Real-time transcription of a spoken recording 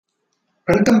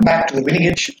Welcome back to the Winning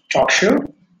Edge Talk Show.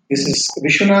 This is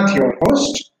Vishwanath, your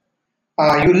host.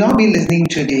 You'll now be listening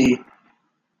to the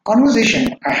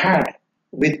conversation I had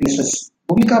with Mrs.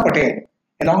 Bhumika Patel,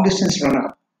 a long distance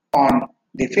runner, on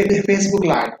the Facebook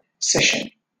Live session.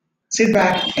 Sit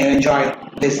back and enjoy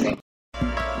listening.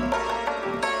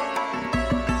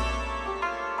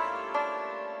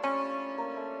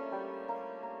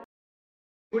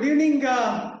 Good evening,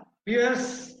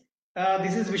 viewers.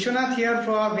 This is Vishwanath here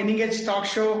for Winning Edge Talk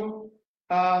Show.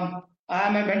 I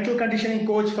am a mental conditioning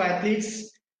coach for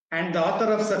athletes and the author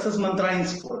of Success Mantra in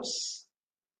Sports.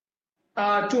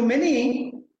 To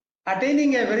many,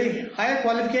 attaining a very higher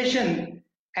qualification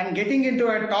and getting into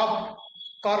a top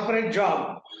corporate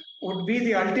job would be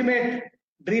the ultimate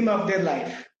dream of their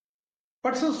life.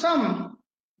 But to some,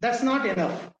 that's not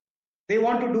enough. They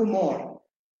want to do more.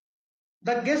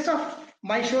 The guest of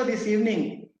my show this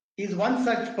evening is one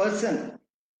such person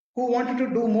who wanted to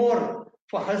do more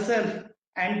for herself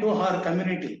and to her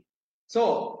community.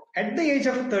 So at the age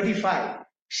of 35,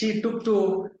 she took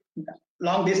to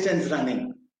long distance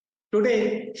running.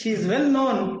 Today, she is well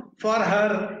known for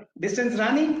her distance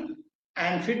running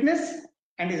and fitness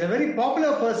and is a very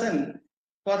popular person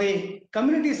for the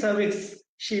community service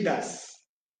she does.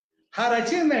 Her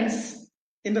achievements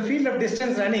in the field of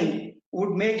distance running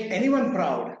would make anyone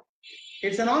proud.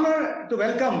 It's an honor to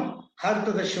welcome her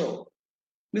to the show.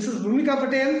 Mrs. Bhumika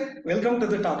Patel, welcome to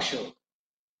the talk show.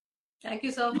 Thank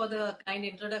you, sir, for the kind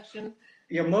introduction.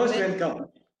 You're most welcome.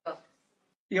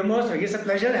 You're most welcome. It's a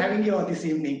pleasure having you on this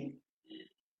evening.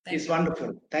 It's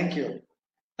wonderful. Thank you.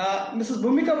 Mrs.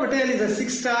 Bhumika Patel is a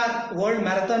 6-star world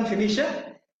marathon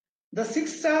finisher. The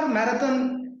 6-star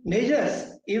marathon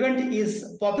majors event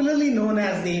is popularly known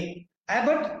as the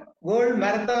Abbott World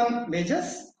Marathon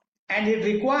Majors, and it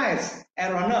requires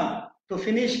a runner to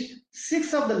finish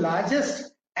 6 of the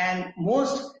largest and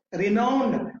most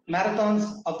renowned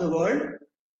marathons of the world,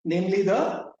 namely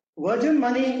the Virgin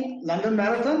Money London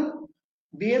Marathon,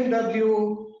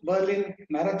 BMW Berlin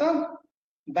Marathon,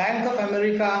 Bank of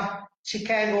America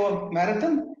Chicago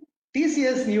Marathon,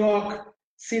 TCS New York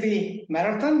City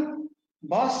Marathon,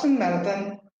 Boston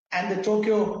Marathon, and the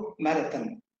Tokyo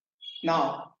Marathon.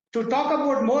 Now, to talk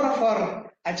about more of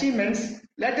our achievements,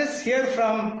 let us hear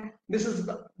from Mrs.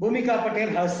 Bhumika Patel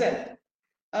herself.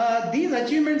 These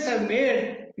achievements have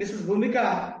made Mrs.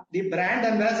 Bhumika the brand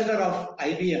ambassador of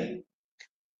IBM.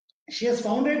 She has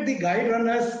founded the Guide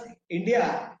Runners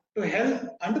India to help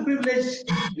underprivileged,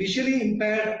 visually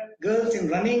impaired girls in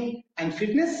running and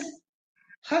fitness.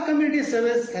 Her community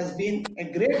service has been a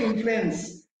great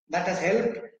influence that has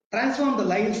helped transform the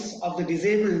lives of the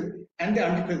disabled and the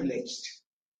underprivileged.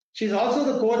 She is also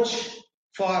the coach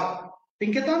for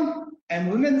Pinkathon, a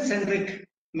women-centric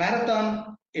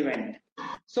marathon event.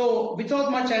 So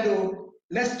without much ado,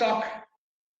 let's talk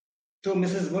to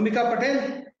Mrs. Bhumika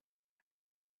Patel.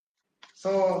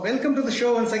 So welcome to the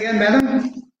show once again,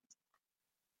 madam.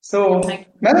 So,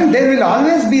 madam, there will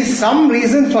always be some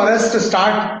reason for us to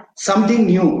start something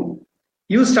new.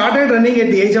 You started running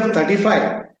at the age of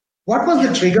 35. What was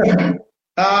the trigger?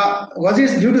 Was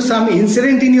it due to some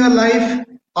incident in your life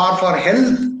or for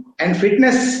health and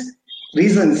fitness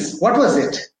reasons? What was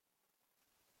it?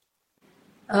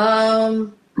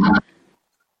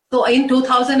 So in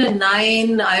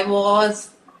 2009, I was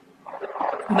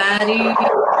married.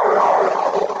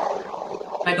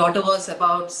 My daughter was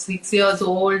about 6 years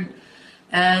old,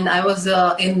 and I was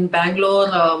in Bangalore.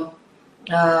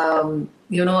 I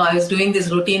was doing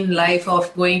this routine life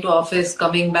of going to office,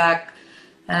 coming back,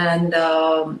 and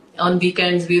on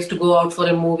weekends we used to go out for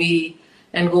a movie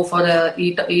and go for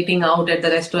eating out at the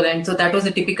restaurant. So that was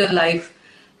a typical life,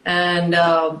 and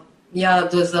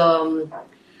it was.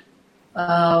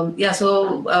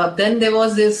 Then there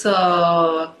was this.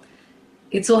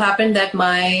 It so happened that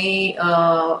my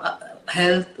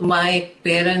health, my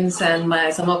parents and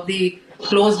some of the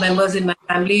close members in my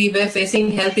family were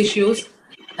facing health issues,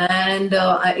 and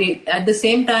at the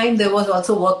same time there was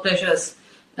also work pressures,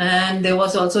 and there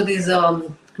was also this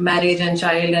marriage and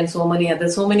child and so many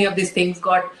of these things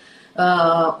got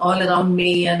all around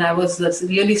me, and I was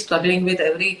really struggling with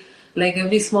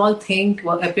every small thing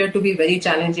appeared to be very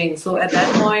challenging. So at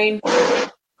that point,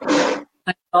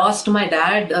 I lost my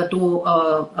dad to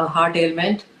a heart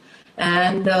ailment,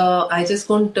 and I just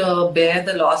couldn't bear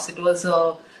the loss. It was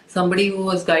somebody who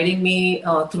was guiding me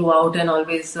throughout and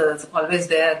always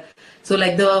there. So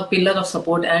like the pillar of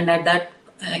support. And at that,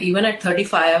 even at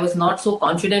 35, I was not so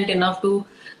confident enough to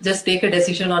just take a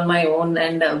decision on my own.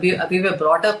 And we were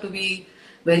brought up to be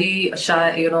very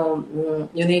shy. You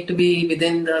need to be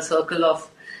within the circle of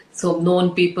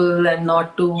known people and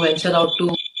not to venture out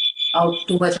to out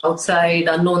too much outside,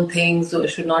 unknown things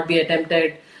should not be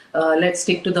attempted. Let's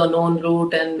stick to the known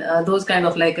route, and those kind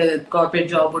of like a corporate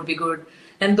job would be good.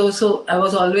 And those, so I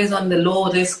was always on the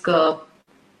low risk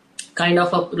kind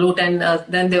of a route, and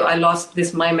then I lost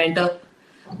this my mentor,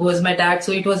 who was my dad.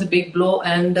 So it was a big blow,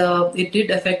 and it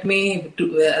did affect me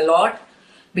a lot,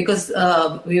 because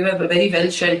we were very well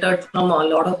sheltered from a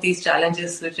lot of these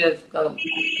challenges which are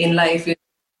in life. We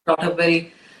were brought up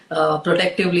very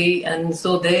protectively, and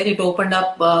so there it opened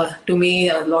up to me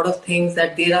a lot of things,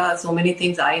 that there are so many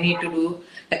things I need to do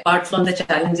apart from the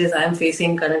challenges I am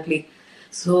facing currently.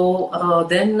 So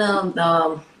then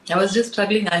I was just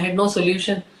struggling. I had no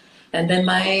solution, and then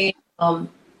my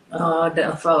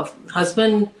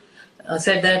husband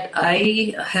said that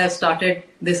I have started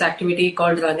this activity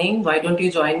called running. Why don't you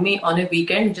join me on a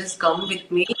weekend? Just come with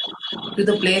me to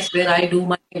the place where I do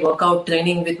my workout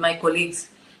training with my colleagues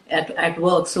at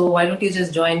work. So why don't you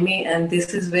just join me? And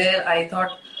this is where I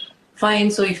thought, fine.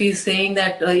 So if he's saying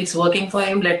that it's working for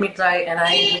him, let me try. And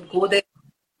I would go there,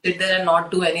 sit there and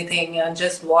not do anything and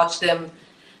just watch them,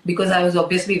 because I was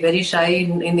obviously very shy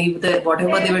in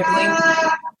whatever they were doing,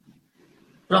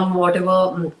 from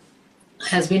whatever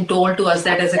has been told to us,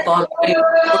 that as a corporate,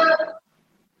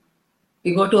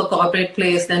 you go to a corporate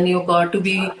place, then you got to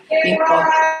be in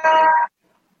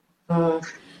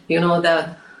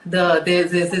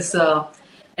there's this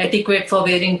etiquette for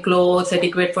wearing clothes,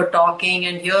 etiquette for talking,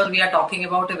 and here we are talking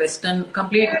about a Western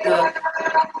complete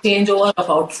changeover of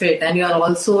outfit, and you are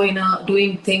also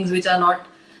doing things which are not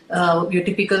your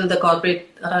typical the corporate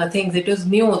things. It was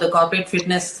new, the corporate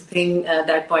fitness thing at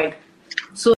that point.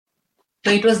 So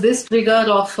it was this trigger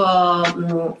of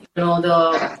the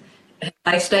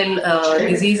lifestyle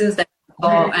diseases that I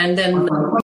saw, and then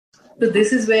so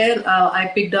this is where I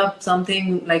picked up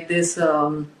something like this,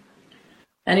 and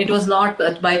it was not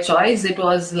by choice. It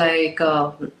was like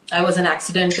I was an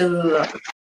accidental,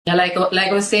 like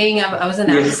I was saying, I was an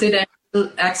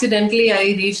accidentally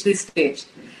I reached this stage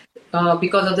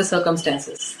because of the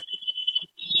circumstances.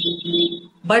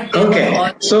 But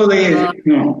okay, so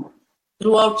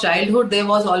throughout childhood there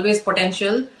was always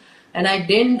potential, and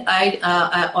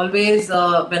I always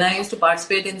when I used to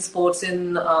participate in sports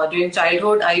during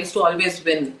childhood, I used to always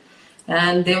win,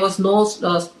 and there was no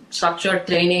structured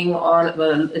training or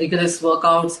rigorous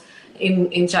workouts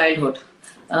in childhood.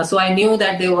 So I knew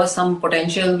that there was some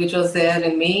potential which was there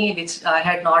in me, which I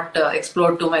had not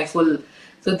explored to my full.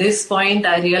 So this point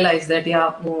I realized that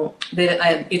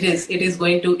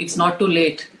it's not too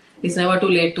late. It's never too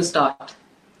late to start.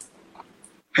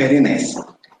 Very nice.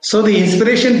 So the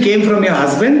inspiration came from your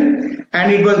husband,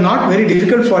 and it was not very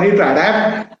difficult for you to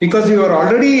adapt because you were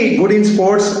already good in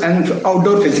sports and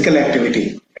outdoor physical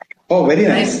activity. Oh, very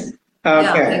nice.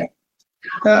 Okay.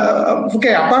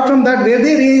 Okay. Apart from that, were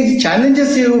there any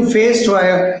challenges you faced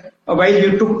while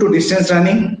you took to distance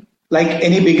running, like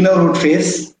any beginner would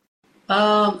face?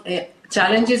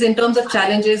 Challenges, in terms of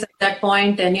challenges at that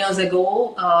point 10 years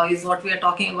ago is what we are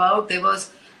talking about. There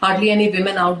was hardly any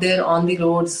women out there on the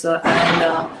roads,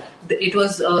 and it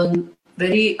was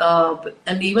very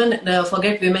and even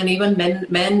forget women, even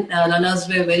men runners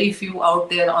were very few out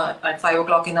there at 5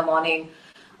 o'clock in the morning,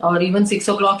 or even 6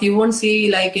 o'clock. You won't see,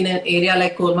 like in an area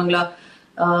like Kormangla,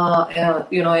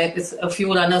 it's a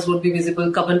few runners would be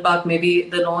visible. Kaban Park, maybe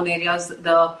the known areas,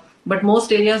 but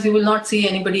most areas you will not see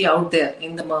anybody out there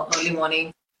in the early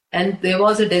morning. And there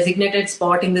was a designated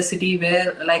spot in the city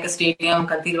where, like a stadium,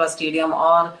 Kantirwa Stadium,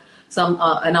 or some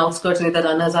an outskirts where the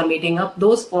runners are meeting up.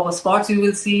 Those spots you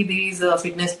will see these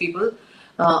fitness people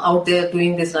out there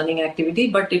doing this running activity,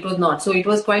 but it was not. So it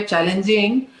was quite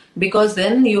challenging, because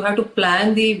then you have to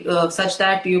plan such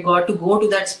that you got to go to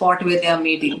that spot where they are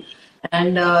meeting,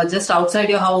 and just outside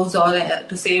your house, or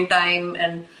to save time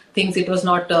and things. It was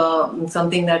not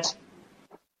something that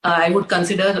I would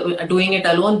consider doing it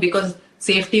alone, because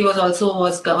safety was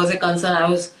a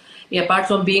concern. Apart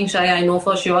from being shy, I know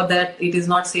for sure that it is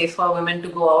not safe for women to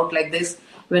go out like this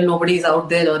when nobody is out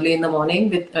there early in the morning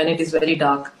when it is very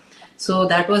dark. So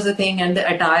that was the thing, and the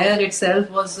attire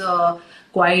itself was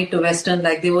quite Western.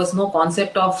 Like there was no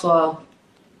concept of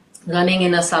running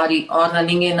in a sari or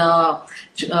running in a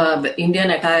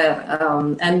Indian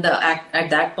attire, and at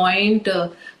that point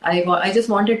I just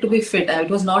wanted to be fit. It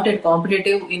was not a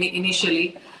competitive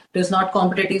initially. It was not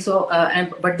competitive. So,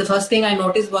 but the first thing I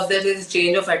noticed was there is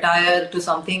change of attire to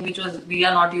something which we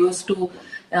are not used to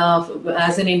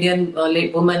as an Indian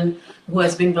woman who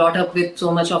has been brought up with so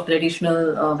much of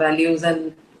traditional values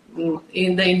and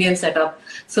in the Indian setup.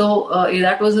 So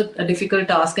that was a difficult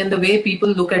task, and the way people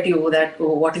look at you, that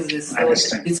what is this?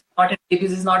 This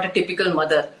is not a typical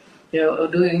mother,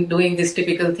 doing these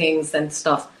typical things and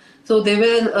stuff. So there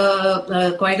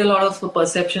were quite a lot of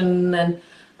perception and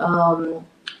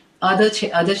other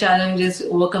challenges,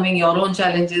 overcoming your own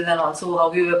challenges, and also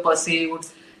how you were perceived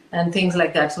and things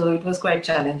like that. So it was quite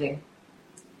challenging.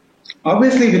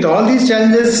 Obviously, with all these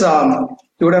challenges,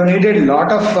 you would have needed a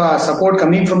lot of support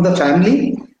coming from the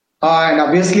family. And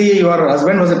obviously, your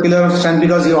husband was a pillar of strength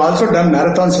because you also done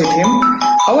marathons with him.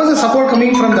 How was the support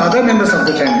coming from the other members of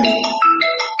the family?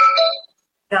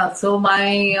 Yeah, so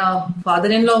my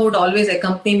father-in-law would always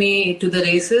accompany me to the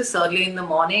races early in the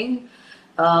morning.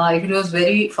 If it was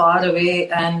very far away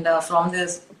and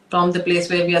from the place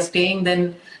where we are staying,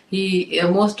 then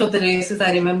most of the races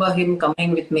I remember him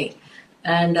coming with me.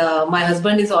 And my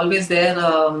husband is always there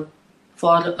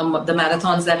for the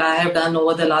marathons that I have done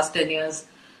over the last 10 years.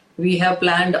 We have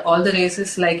planned all the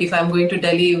races. Like if I'm going to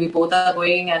Delhi, we both are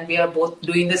going and we are both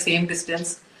doing the same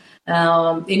distance.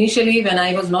 Initially, when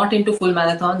I was not into full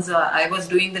marathons, I was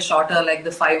doing the shorter, like the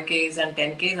 5Ks and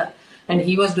 10Ks, and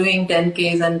he was doing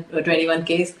 10Ks and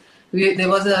 21Ks. There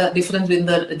was a difference in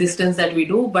the distance that we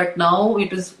do, but now we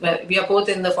are both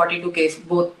in the 42Ks,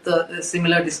 both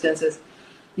similar distances.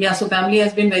 Yeah, so family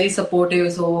has been very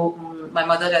supportive. So my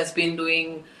mother has been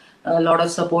doing a lot of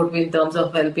support in terms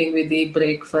of helping with the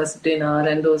breakfast, dinner,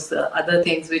 and those other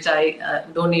things which I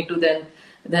don't need to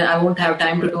then I won't have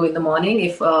time to do in the morning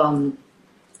if an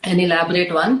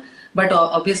elaborate one. But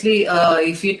obviously,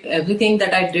 everything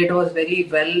that I did was very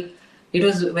well. It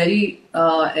was very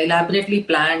elaborately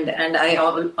planned, and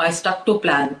I stuck to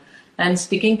plan. And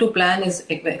sticking to plan is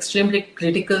extremely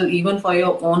critical, even for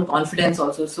your own confidence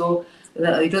also. So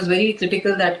it was very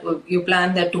critical that you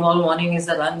plan that tomorrow morning is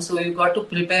the run. So you got to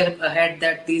prepare ahead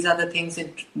that these are the things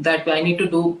that I need to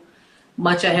do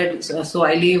much ahead. So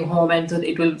I leave home and so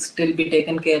it will still be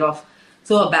taken care of.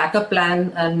 So a backup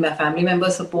plan and my family member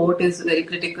support is very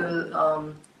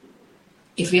critical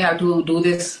if we have to do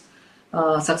this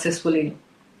successfully.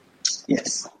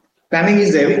 Yes. Planning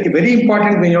is very, very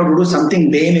important when you have to do something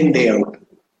day in and day out.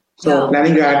 So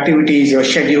planning your activities, your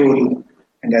schedule,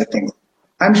 and other things.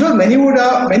 I'm sure many would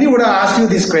have asked you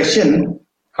this question.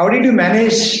 How did you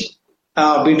manage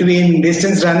between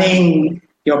distance running,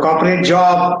 your corporate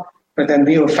job, but then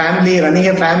your family, running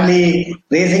a family,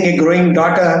 raising a growing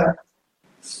daughter?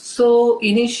 So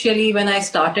initially when I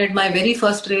started my very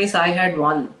first race, I had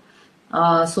won.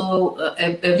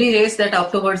 Every race that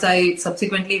afterwards I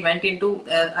subsequently went into,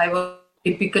 I was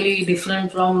typically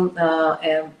different from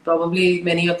probably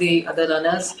many of the other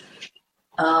runners.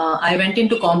 I went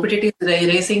into competitive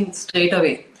racing straight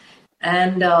away.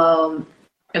 And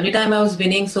every time I was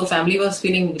winning, so family was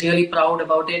feeling really proud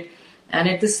about it. And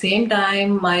at the same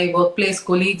time, my workplace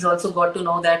colleagues also got to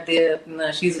know that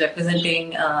she's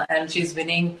representing and she's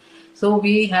winning. So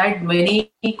we had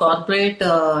many corporate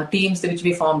teams which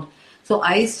we formed. So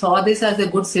I saw this as a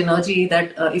good synergy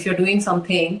that if you're doing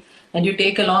something and you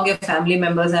take along your family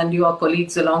members and your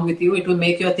colleagues along with you, it will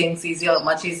make your things easier,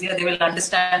 much easier. They will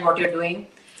understand what you're doing.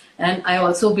 And I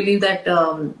also believe that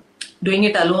doing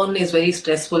it alone is very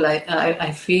stressful.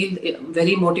 I feel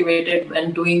very motivated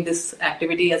when doing this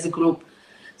activity as a group.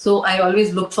 So I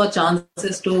always look for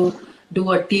chances to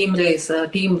do a team race, a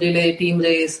team relay, team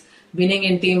race, winning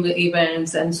in team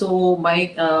events. And so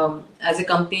as a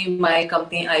company, my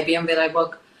company IBM where I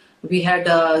work, we had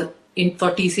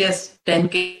for TCS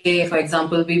 10K, for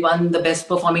example, we won the best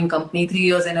performing company 3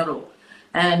 years in a row.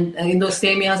 And in those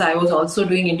same years, I was also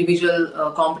doing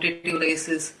individual competitive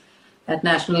races at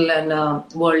national and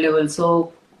world level.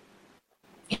 So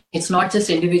it's not just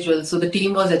individual. So the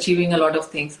team was achieving a lot of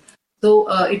things. So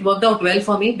it worked out well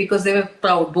for me because they were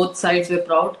proud. Both sides were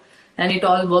proud and it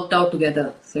all worked out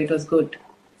together. So it was good.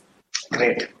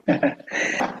 Great.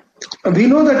 We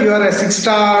know that you are a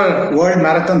 6-star world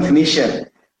marathon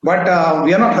finisher, but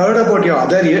we have not heard about your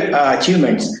other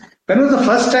achievements. When was the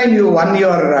first time you won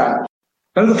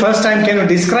when was the first time? Can you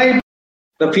describe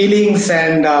the feelings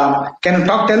and can you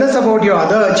tell us about your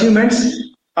other achievements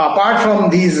apart from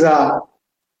these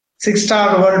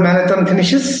 6-star world marathon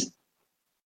finishes?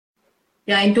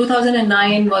 Yeah, in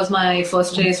 2009 was my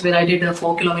first race where I did a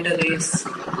 4-kilometer race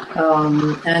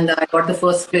and I got the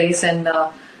first place, and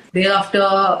thereafter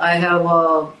I have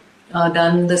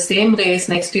done the same race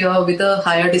next year with a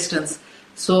higher distance.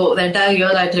 So the entire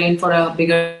year I trained for a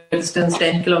bigger distance,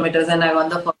 10 kilometers, and I won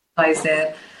the first prize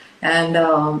there. And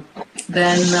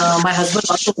then my husband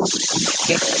also,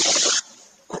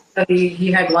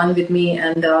 he had won with me,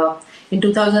 and in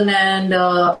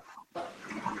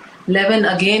 2011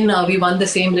 again we won the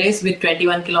same race with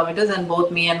 21 kilometers, and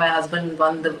both me and my husband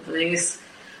won the race.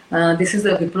 This is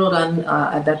the Wipro run.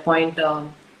 At that point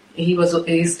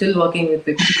he's still working with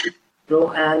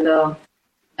Wipro,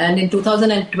 And in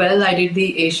 2012, I did the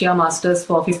Asia Masters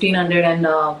for 1500 and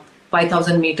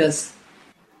 5000 meters.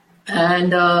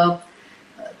 And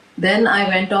then I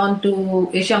went on to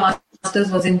Asia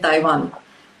Masters was in Taiwan.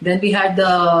 Then we had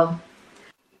the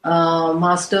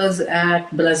Masters at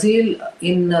Brazil.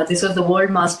 This was the World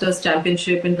Masters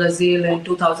Championship in Brazil in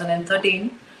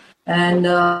 2013. And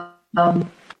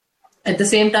at the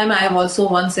same time, I have also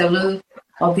won several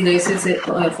of the races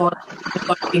for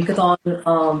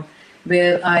Pinkathon,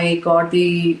 where I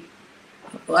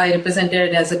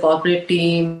represented as a corporate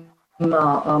team.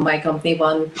 My company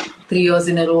won 3 years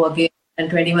in a row again, and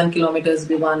 21 kilometers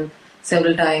we won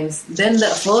several times. Then the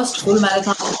first full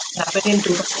marathon happened in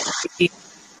 2015,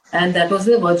 and that was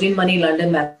the Virgin Money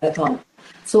London Marathon.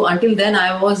 So until then,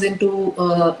 I was into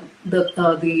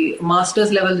the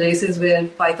masters level races where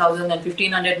 5,000 and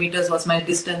 1,500 meters was my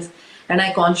distance, and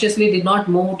I consciously did not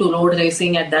move to road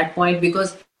racing at that point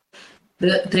because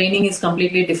the training is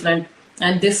completely different.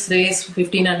 And this race,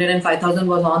 1,500 and 5,000,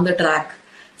 was on the track.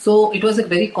 So it was a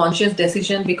very conscious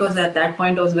decision because at that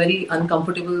point I was very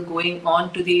uncomfortable going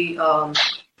on to the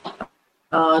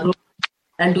road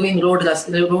and doing road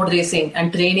racing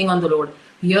and training on the road.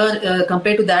 Here,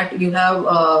 compared to that, you have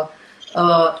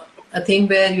a thing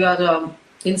where you are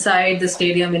inside the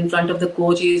stadium in front of the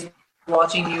coaches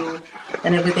watching you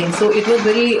and everything. So it was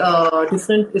very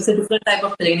different. It's a different type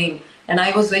of training, and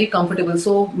I was very comfortable.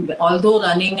 So although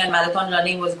running and marathon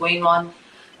running was going on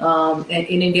in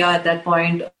India at that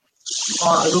point,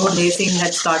 road racing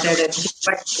had started,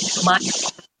 but my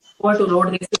over to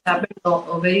road racing happened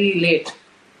very late.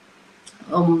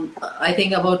 I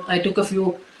think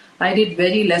I did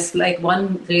very less, like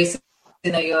one race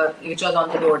in a year, which was on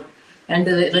the road, and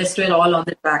the rest were all on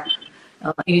the track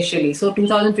initially. So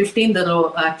 2015,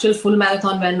 the actual full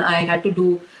marathon, when I had to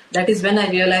do, that is when I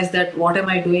realized that what am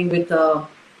I doing with the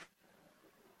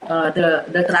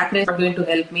track race not going to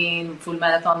help me in full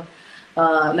marathon.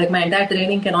 Like my entire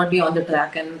training cannot be on the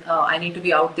track, and I need to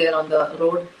be out there on the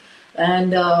road.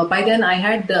 And by then I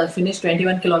had finished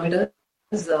 21 kilometers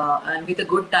and with a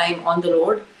good time on the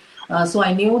road. So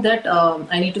I knew that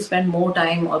I need to spend more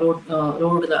time road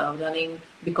running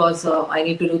because I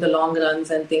need to do the long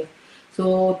runs and things.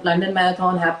 So London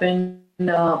Marathon happened.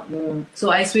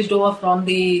 So I switched over from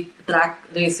the track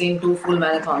racing to full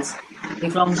marathons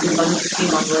from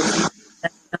 2015 onwards.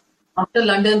 After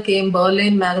London came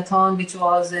Berlin Marathon, which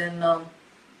was in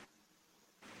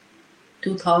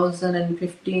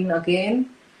 2015 again.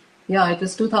 Yeah, it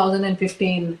was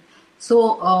 2015.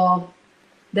 So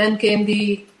then came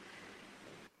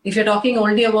if you're talking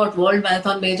only about world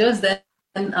marathon majors, then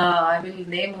I will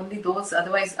name only those.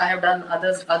 Otherwise, I have done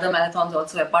other marathons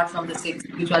also apart from the 6,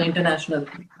 which are international.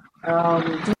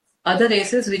 Other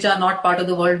races which are not part of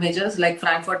the world majors, like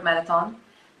Frankfurt Marathon.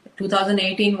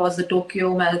 2018 was the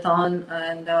Tokyo Marathon,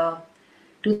 and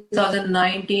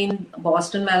 2019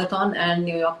 Boston Marathon and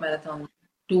New York Marathon.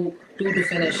 Two to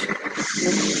finish. So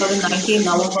 2019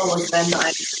 November was when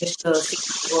I finished the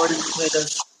 6 world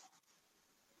majors.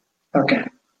 Okay.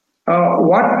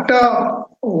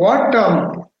 What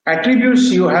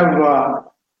attributes you have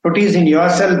noticed in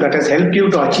yourself that has helped you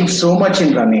to achieve so much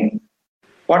in running?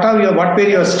 What were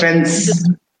your strengths?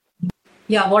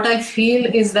 Yeah, what I feel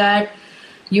is that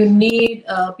you need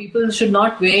people should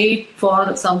not wait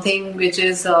for something which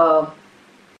is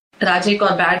tragic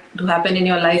or bad to happen in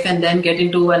your life and then get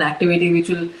into an activity which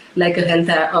will, like a health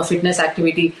or fitness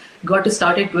activity. You got to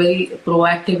start it very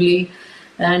proactively.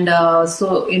 And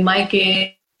so in my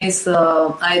case,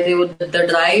 the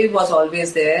drive was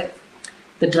always there.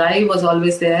 But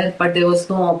there was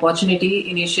no opportunity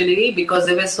initially because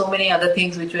there were so many other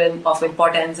things which were of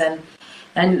importance,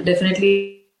 and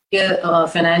definitely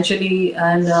financially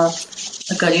and a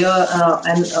career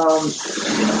and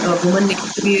a woman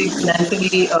needs to be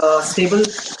financially stable.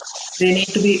 They need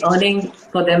to be earning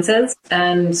for themselves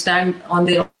and stand on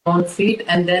their own feet,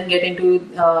 and then get into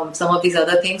some of these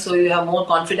other things so you have more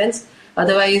confidence.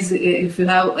 Otherwise, if you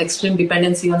have extreme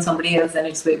dependency on somebody else, then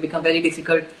it's become very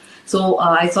difficult. So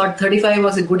I thought 35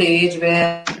 was a good age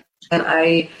where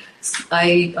I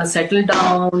settled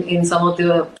down in some of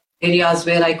the areas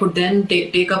where I could then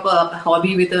take up a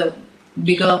hobby with a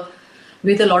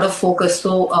lot of focus.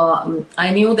 So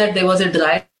I knew that there was a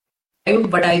drive,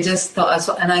 but I just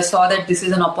and I saw that this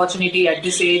is an opportunity at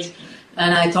this age,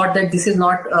 and I thought that this is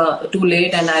not too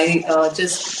late, and I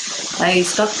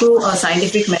stuck to a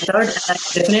scientific method, and I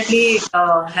definitely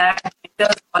had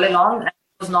mentors all along. And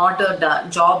it was not a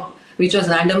job which was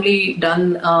randomly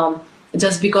done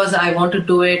just because I want to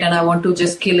do it and I want to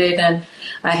just kill it and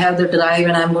I have the drive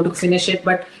and I'm going to finish it.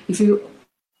 But if you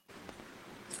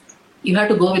have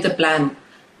to go with a plan.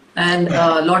 and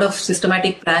a lot of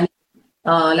systematic planning.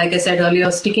 Like I said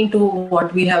earlier, sticking to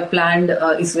what we have planned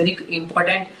is very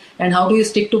important. And how do you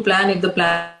stick to plan if the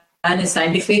plan is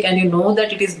scientific and you know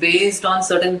that it is based on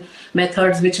certain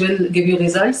methods which will give you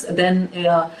results? Then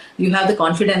you have the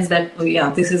confidence that, oh,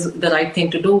 yeah, this is the right thing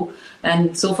to do.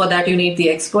 And so for that you need the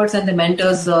experts and the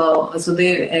mentors. So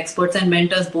the experts and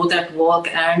mentors both at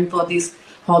work and for this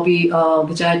hobby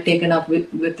which I had taken up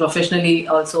with professionally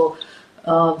also.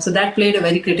 So that played a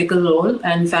very critical role,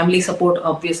 and family support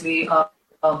obviously.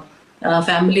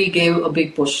 Family gave a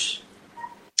big push.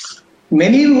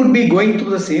 Many would be going through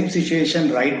the same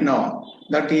situation right now,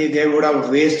 that they would have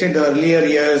wasted the earlier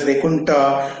years. They couldn't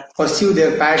pursue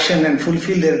their passion and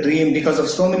fulfill their dream because of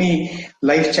so many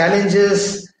life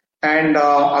challenges and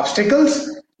obstacles.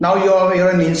 Now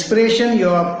you're an inspiration.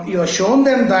 You're shown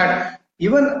them that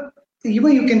even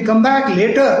you can come back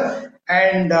later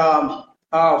and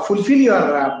fulfill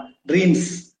your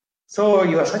dreams. So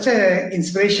you are such an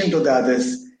inspiration to the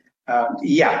others.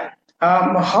 Yeah.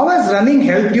 How has running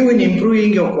helped you in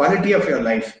improving your quality of your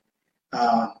life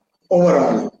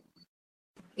overall?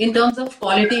 In terms of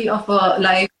quality of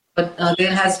life,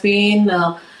 there has been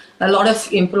a lot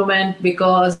of improvement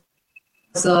because,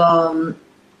 I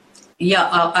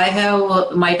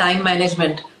have my time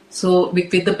management. So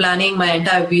with the planning, my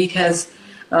entire week is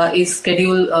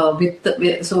scheduled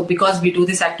so because we do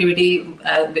this activity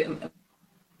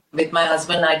with my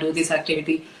husband, I do this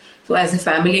activity. So as a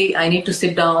family, I need to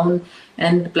sit down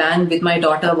and plan with my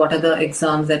daughter what are the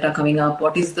exams that are coming up,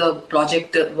 what is the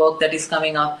project work that is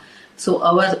coming up. So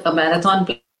our marathon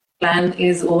plan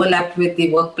is overlapped with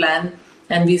the work plan,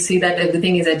 and we see that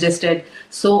everything is adjusted.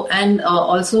 So and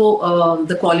also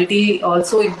the quality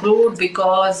also improved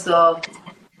because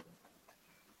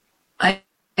I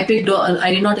did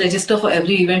not register for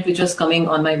every event which was coming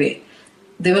on my way.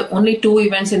 There were only 2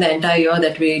 events in the entire year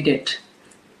that we did.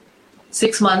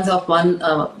 6 months of one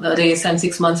race and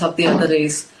 6 months of the other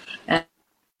race. And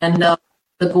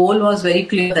the goal was very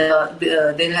clear that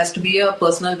there has to be a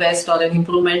personal best or an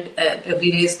improvement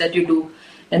every race that you do,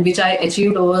 and which I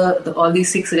achieved over all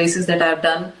these 6 races that I have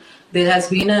done. There has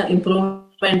been an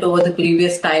improvement over the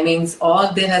previous timings, or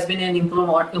there has been an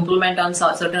improvement on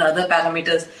certain other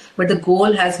parameters, but the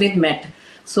goal has been met.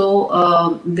 So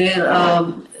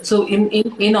so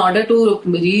in order to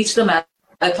reach the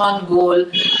marathon goal,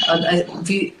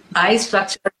 I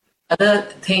structured other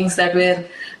things that were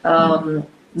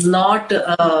not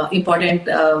important,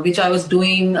 which I was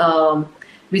doing,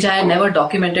 which I had never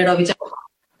documented or which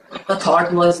I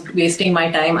thought was wasting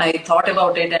my time. I thought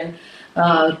about it, and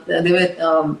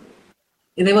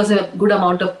there was a good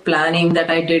amount of planning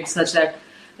that I did, such that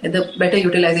the better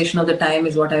utilization of the time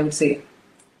is what I would say.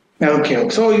 Okay,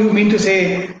 so you mean to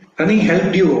say running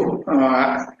helped you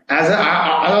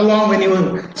all along when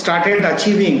you started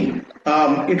achieving,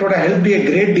 it would have helped you a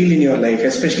great deal in your life,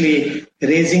 especially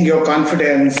raising your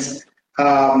confidence.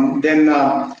 Then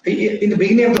in the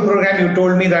beginning of the program, you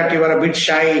told me that you were a bit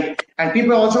shy, and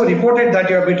people also reported that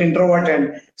you're a bit introvert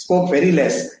and spoke very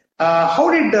less.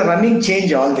 How did the running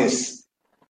change all this?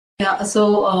 Yeah,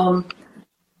 so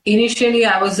initially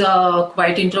I was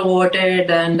quite introverted,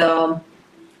 and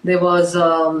there was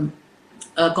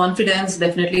confidence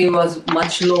definitely was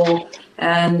much low,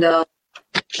 and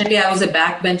definitely I was a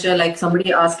backbencher. Like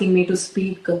somebody asking me to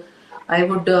speak, I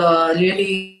would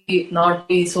really not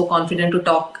be so confident to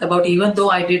talk about. Even though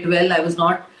I did well, I was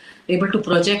not able to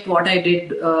project what I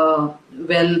did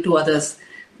well to others.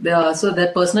 So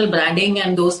that personal branding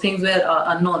and those things were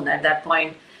unknown at that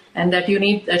point, and that you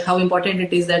need, that how important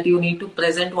it is that you need to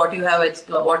present what you have,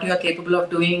 what you are capable of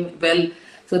doing well,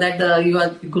 so that you are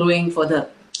growing further.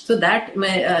 So that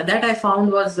I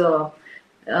found was,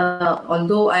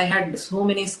 although I had so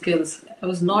many skills, I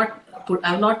have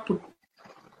not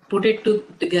put it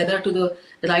together to the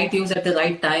right use at the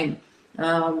right time.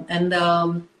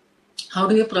 How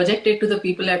do you project it to the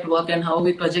people at work, and how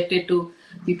we project it to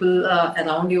people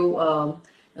around you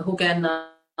who can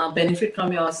benefit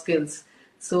from your skills?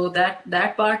 So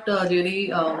that part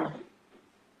really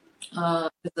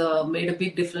made a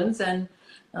big difference. And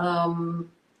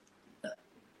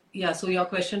so your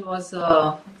question was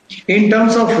in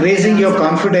terms of raising your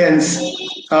confidence,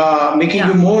 making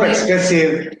you more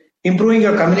expressive, improving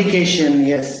your communication.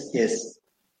 Yes.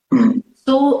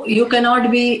 So you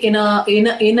cannot be in a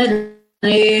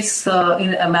race.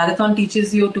 In a marathon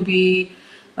teaches you to be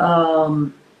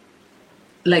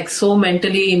like so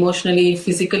mentally, emotionally,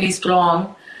 physically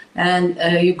strong, and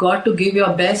you got to give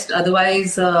your best.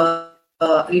 Otherwise,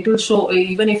 it will show.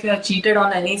 Even if you are cheated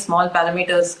on any small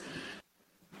parameters,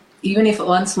 even if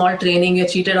one small training you're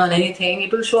cheated on anything,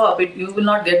 it will show up. You will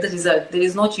not get the result. There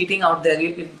is no cheating out there.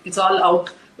 It's all out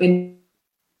in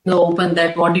the open.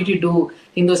 That what did you do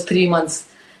in those 3 months?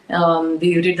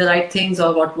 You did the right things,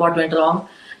 or what went wrong?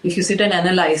 If you sit and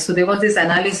analyze, so there was this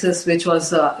analysis which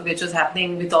was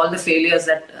happening with all the failures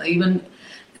that even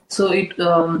so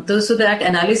so that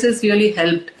analysis really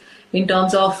helped in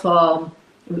terms of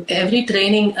every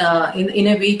training in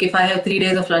a week. If I have 3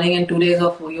 days of running and 2 days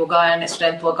of yoga and a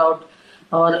strength workout,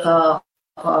 or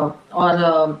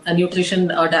a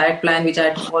nutrition or diet plan which I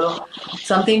had to follow,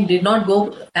 something did not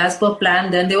go as per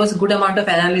plan, then there was a good amount of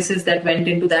analysis that went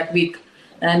into that week.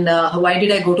 And why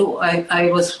did I go to?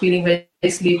 I was feeling very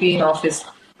sleepy in office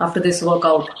after this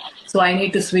workout, so I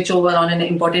need to switch over on an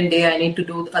important day. I need to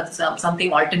do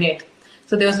something alternate.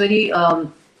 So there was very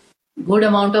good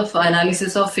amount of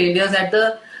analysis of failures at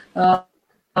the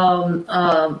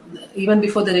even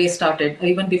before the race started,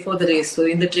 even before the race, so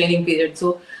in the training period.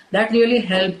 So that really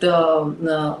helped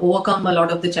overcome a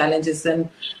lot of the challenges. And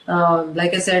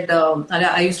like I said,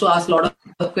 I used to ask a lot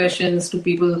of questions to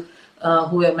people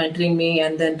who were mentoring me,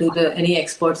 and then to any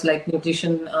experts like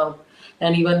nutrition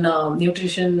and even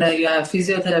nutrition, you have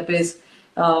physiotherapists.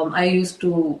 I used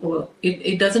to,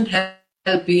 it doesn't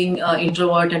help being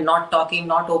introvert and not talking,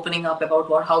 not opening up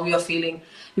about how you are feeling.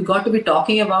 You got to be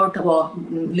talking about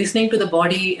listening to the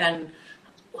body and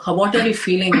what are you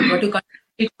feeling. You got to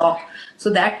continuously talk. So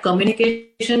that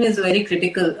communication is very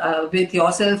critical with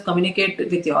yourself. Communicate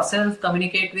with yourself.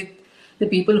 Communicate with the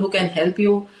people who can help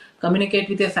you. Communicate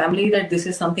with your family that this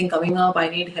is something coming up. I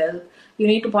need help. You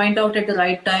need to point out at the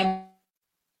right time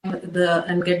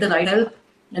and get the right help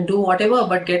and do whatever,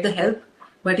 but get the help.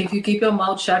 But if you keep your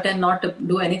mouth shut and not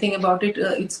do anything about it,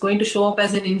 it's going to show up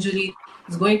as an injury.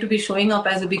 It's going to be showing up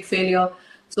as a big failure.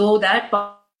 So that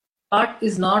part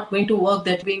is not going to work.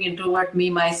 That being introvert, me,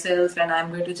 myself, and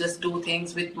I'm going to just do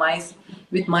things with my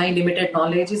limited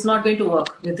knowledge. It's not going to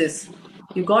work with this.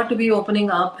 You got to be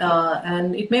opening up,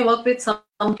 and it may work with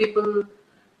some people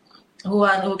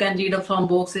who can read up from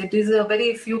books. It is a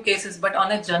very few cases, but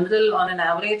on an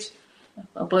average,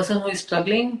 a person who is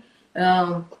struggling.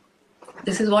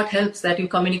 This is what helps, that you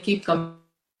keep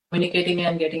communicating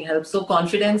and getting help. So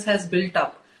confidence has built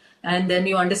up. And then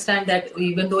you understand that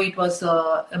even though it was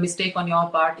a mistake on your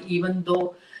part, even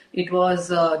though it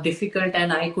was difficult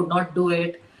and I could not do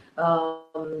it,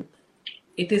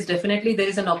 it is definitely, there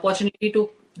is an opportunity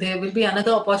there will be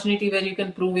another opportunity where you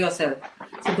can prove yourself.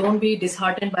 So don't be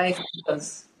disheartened by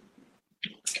failures.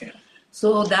 Okay.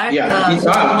 So that... he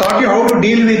taught you how to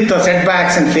deal with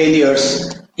setbacks and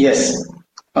failures. Yes.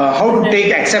 How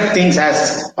to accept things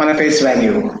as on a face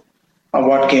value, or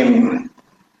what came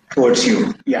towards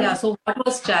you. Yeah, so what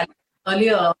was challenging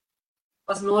earlier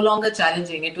was no longer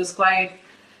challenging. It was quite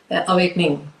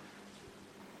awakening.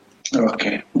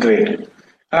 Okay, great.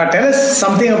 Tell us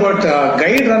something about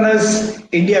Guide Runners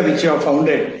India, which you have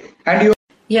founded.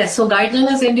 Yes, so Guide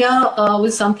Runners India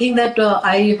was something that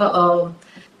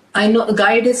I know.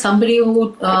 Guide is somebody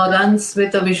who runs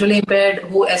with a visually impaired,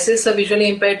 who assists a visually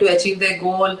impaired to achieve their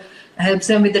goal, helps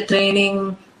them with the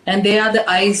training, and they are the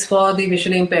eyes for the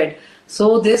visually impaired.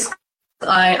 So this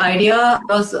idea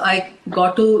was, I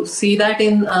got to see that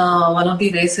in one of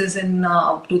the races in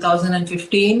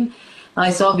 2015. I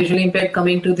saw visually impaired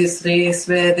coming to this race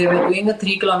where they were doing a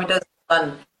 3 kilometers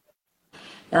run.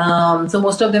 So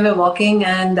most of them were walking,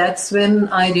 and that's when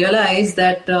I realized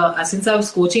that since I was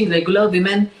coaching regular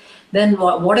women, then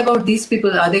what about these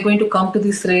people? Are they going to come to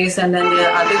this race, and then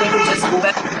are they going to just go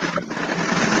back?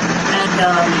 And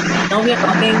now we are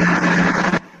talking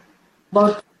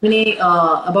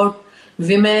about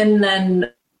women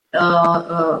and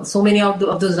so many of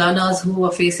those runners who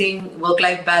are facing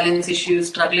work-life balance issues,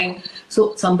 struggling.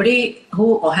 So somebody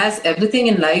who has everything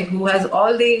in life, who has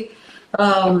all the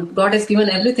God has given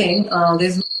everything.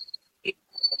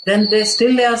 Then they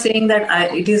are saying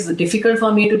that it is difficult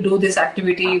for me to do this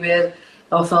activity where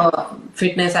of a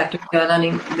fitness activity or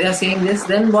running. They are saying this.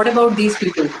 Then what about these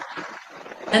people?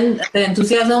 And the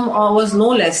enthusiasm was no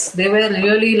less. They were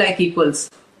really like equals.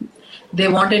 They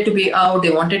wanted to be out.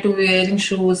 They wanted to be wearing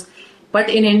shoes. But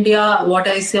in India, what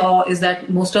I saw is that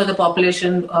most of the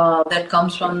population that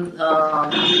comes from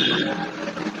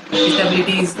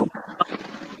disabilities,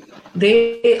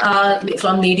 they are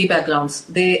from needy backgrounds.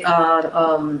 They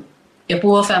are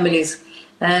poor families,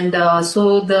 and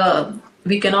so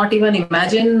we cannot even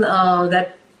imagine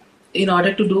that in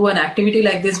order to do an activity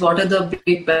like this, what are the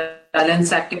big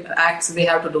balance acts they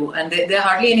have to do. And there are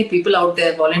hardly any people out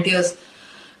there, volunteers.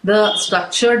 The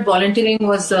structured volunteering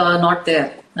was not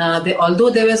there. Although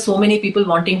there were so many people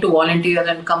wanting to volunteer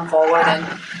and come forward and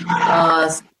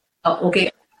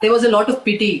okay, there was a lot of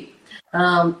pity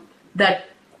that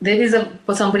there is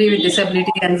for somebody with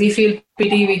disability, and we feel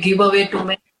pity. We give away too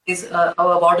many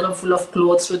our wardrobe full of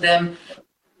clothes to them,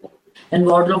 and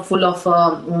wardrobe full of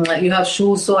you have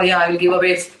shoes. So yeah, I will give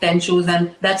away 10 shoes,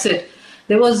 and that's it.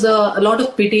 There was a lot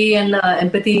of pity and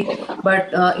empathy,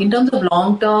 but in terms of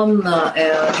long term,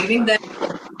 giving them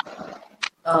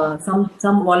some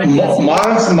volunteers,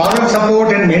 moral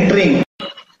support and mentoring.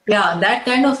 Yeah, that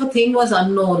kind of a thing was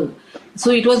unknown.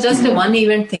 So it was just a one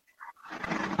event thing.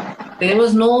 There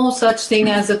was no such thing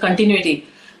as a continuity.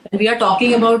 And we are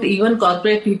talking about even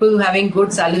corporate people having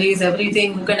good salaries,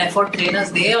 everything, who can afford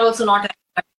trainers. They are also not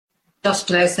having enough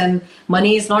stress, and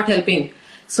money is not helping.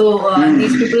 So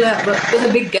these people have, there's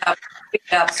a big gap.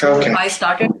 So I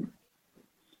started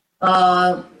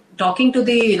talking to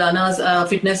the runners,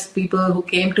 fitness people who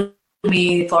came to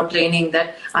me for training,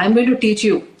 that I'm going to teach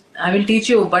you. I will teach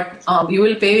you, but you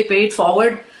will pay it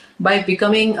forward by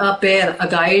becoming a pair, a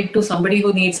guide to somebody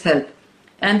who needs help.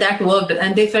 And that worked,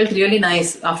 and they felt really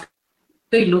nice. After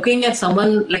looking at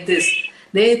someone like this,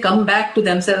 they come back to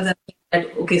themselves and think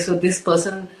that, okay, so this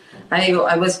person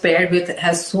I was paired with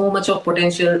has so much of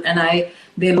potential, and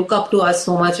they look up to us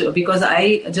so much, because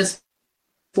I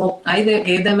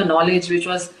gave them a knowledge which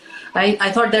was,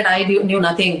 I thought that I knew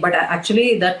nothing, but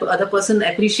actually that other person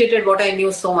appreciated what I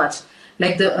knew so much.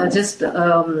 Like just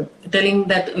telling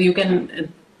that you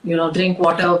can, drink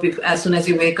water as soon as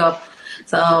you wake up,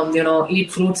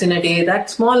 eat fruits in a day. That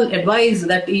small advice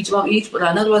that each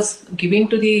runner was giving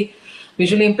to the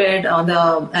visually impaired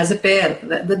as a pair,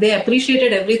 they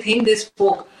appreciated everything they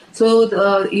spoke. So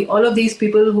all of these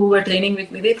people who were training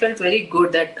with me, they felt very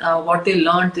good that what they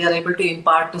learned, they are able to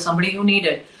impart to somebody who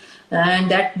needed. And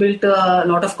that built a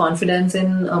lot of confidence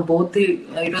in both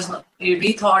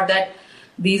we thought that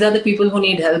these are the people who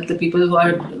need help, the people who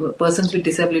are persons with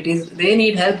disabilities, they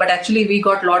need help, but actually we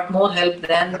got a lot more help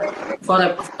than for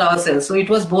ourselves. So it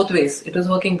was both ways. It was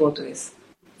working both ways.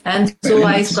 And so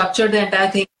I structured the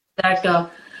entire thing that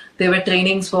there were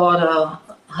trainings for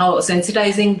how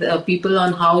sensitizing the people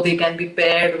on how they can be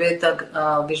paired with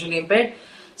visually impaired.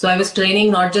 So I was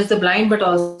training not just the blind, but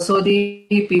also the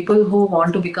people who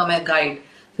want to become a guide.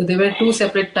 So there were two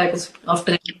separate types of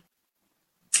training.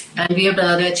 And we have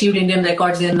achieved Indian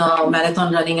records in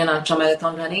marathon running and ultra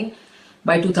marathon running.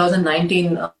 By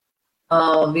 2019,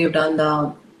 we have done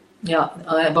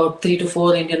about 3 to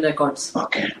 4 Indian records.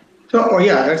 Okay. So,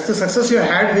 that's the success you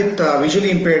had with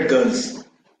visually impaired girls,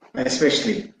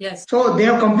 especially. Yes. So, they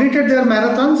have completed their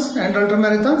marathons and ultra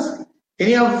marathons?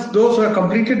 Any of those who have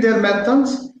completed their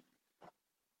marathons?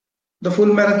 The full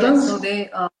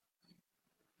marathons?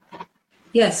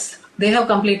 Yes, they have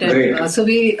completed. So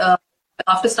we,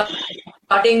 after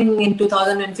starting in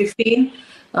 2015,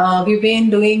 we've been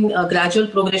doing a gradual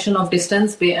progression of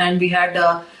distance, and we had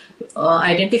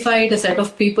identified a set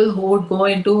of people who would go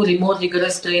into more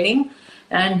rigorous training,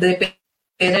 and the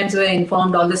parents were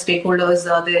informed, all the stakeholders,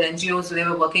 their NGOs they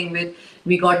were working with,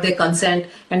 we got their consent,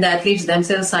 and the athletes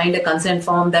themselves signed a consent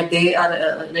form that they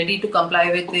are ready to comply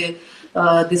with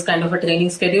this kind of a training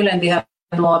schedule, and they have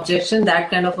no objection. That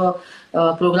kind of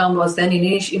a program was then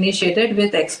initiated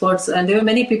with experts, and there were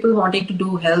many people wanting to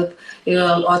do health,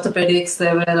 orthopedics.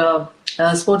 There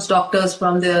were sports doctors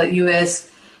from the US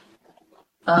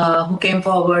who came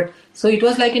forward. So it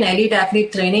was like an elite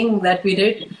athlete training that we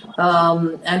did,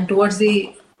 and towards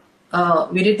we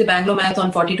did the Bangalore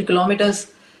Marathon, 42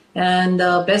 kilometers, and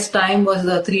best time was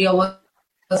 3 hours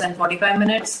and 45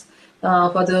 minutes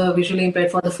for the visually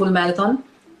impaired for the full marathon.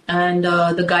 And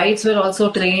the guides were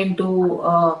also trained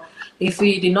to, if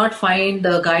we did not find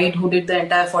the guide who did the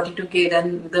entire 42K,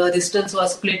 then the distance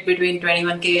was split between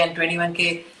 21K and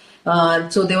 21K.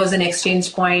 So there was an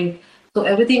exchange point. So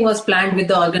everything was planned with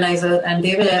the organizer, and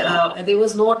there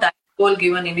was no time goal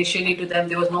given initially to them.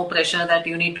 There was no pressure that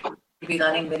you need to be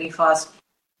running very fast.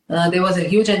 There was a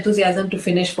huge enthusiasm to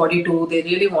finish 42. They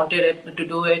really wanted to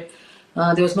do it.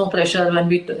 There was no pressure when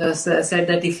we said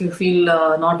that if you feel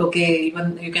not okay,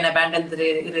 even you can abandon the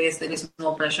race. There is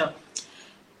no pressure.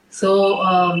 So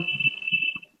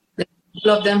the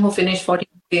couple of them who finished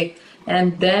 40K,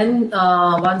 and then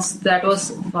once that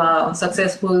was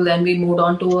successful, then we moved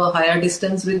on to a higher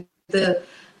distance with the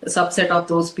subset of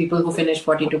those people who finished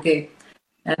 42K.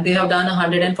 And they have done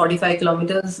 145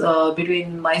 kilometers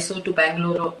between Mysore to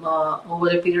Bangalore over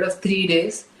a period of 3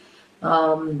 days.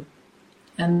 And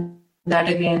that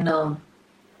again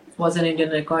was an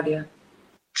Indian record, yeah.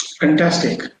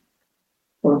 Fantastic.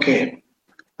 Okay.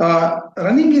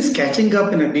 Running is catching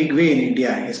up in a big way in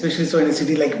India, especially so in a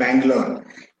city like Bangalore.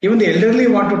 Even the elderly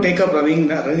want to take up running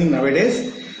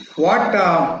nowadays. What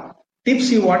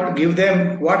tips you want to give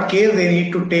them, what care they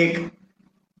need to take,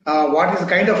 what is the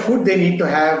kind of food they need to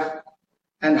have,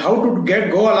 and how to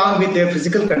go along with their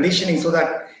physical conditioning so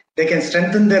that they can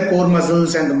strengthen their core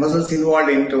muscles and the muscles involved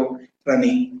into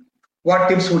running. What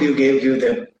tips would you give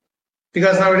them?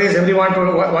 Because nowadays everyone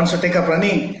wants to take up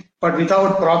running, but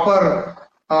without proper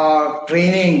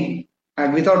training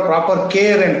and without proper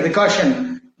care and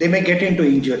precaution, they may get into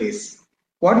injuries.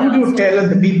 What would you tell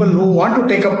the people who want to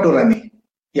take up to running?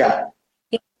 Yeah.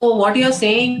 So what you're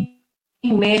saying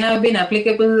may have been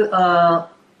applicable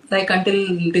like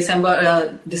until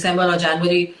December or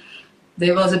January.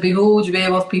 There was a huge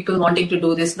wave of people wanting to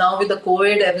do this. Now with the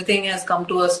COVID, everything has come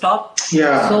to a stop.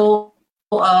 Yeah. So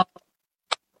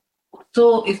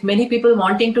if many people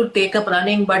wanting to take up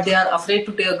running, but they are afraid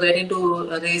to get into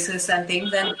races and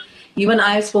things, and even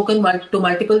I have spoken to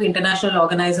multiple international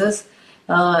organizers,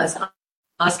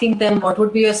 asking them what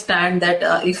would be a stand that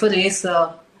if a race,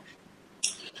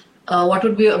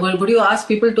 would you ask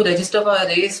people to register for a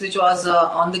race which was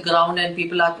on the ground and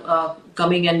people are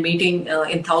coming and meeting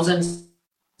in thousands?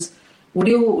 Would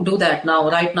you do that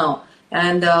right now?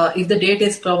 And if the date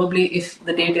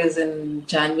is in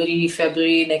January,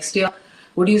 February next year,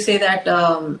 would you say that,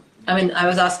 I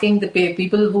was asking the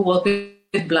people who work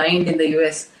with blind in the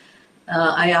US,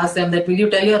 I asked them that, will you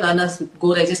tell your runners,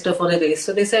 go register for a race?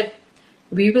 So they said,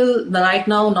 we will right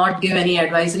now not give any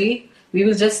advisory. We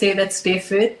will just say that stay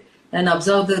fit and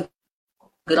observe the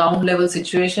ground level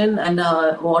situation and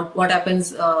what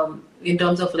happens in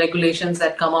terms of regulations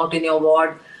that come out in your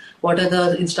ward. What are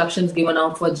the instructions given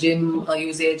out for gym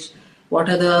usage? What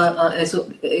are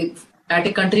the at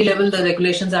a country level, the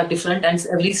regulations are different, and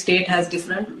every state has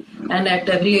different, and at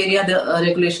every area the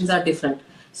regulations are different.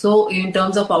 So in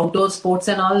terms of outdoor sports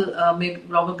and all,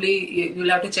 probably you'll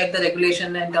have to check the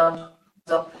regulation in terms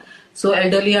of. So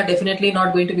elderly are definitely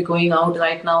not going to be going out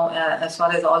right now. As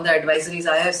far as all the advisories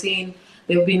I have seen,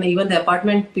 they've been, even the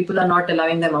apartment people are not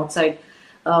allowing them outside.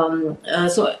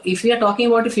 So if we are talking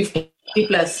about a 50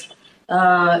 plus,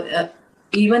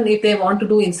 even if they want to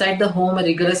do inside the home a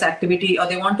rigorous activity, or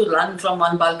they want to run from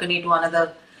one balcony to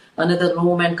another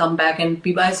room and come back, and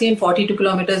people, I've seen 42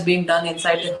 kilometers being done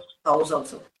inside the house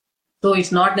also. So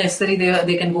it's not necessary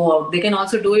they can go out. They can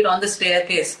also do it on the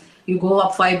staircase. You go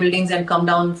up 5 buildings and come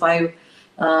down 5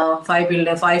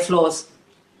 floors.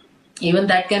 Even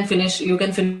that can finish. You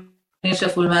can finish a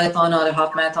full marathon or a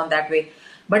half marathon that way.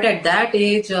 But at that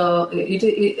age, there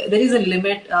is a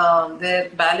limit where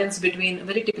balance between,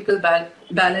 very typical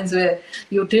balance where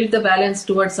you tilt the balance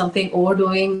towards something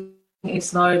overdoing,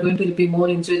 it's not going to be more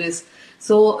injurious.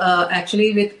 So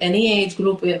actually with any age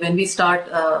group, when we start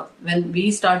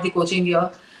the coaching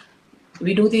year,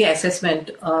 we do the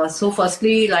assessment. So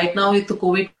firstly, right now with the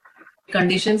COVID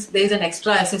conditions, there is an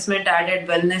extra assessment added,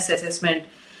 wellness assessment.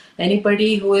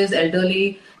 Anybody who is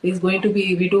elderly is going to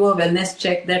be, we do a wellness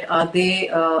check that are they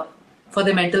for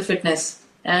the mental fitness,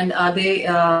 and are they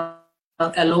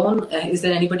alone? Is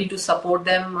there anybody to support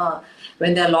them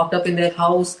when they are locked up in their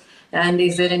house? And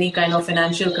is there any kind of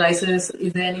financial crisis?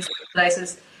 Is there any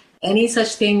crisis? Any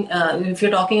such thing? If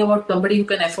you're talking about somebody who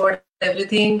can afford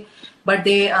everything, but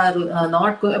they are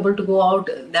not able to go out,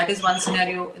 that is one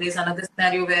scenario. There is another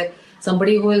scenario where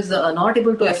somebody who is not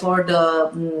able to afford,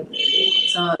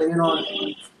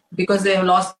 because they have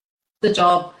lost the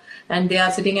job and they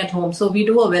are sitting at home. So we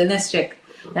do a wellness check.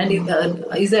 And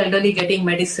is the elderly getting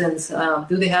medicines?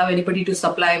 Do they have anybody to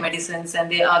supply medicines?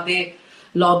 And are they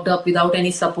locked up without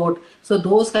any support? So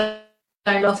those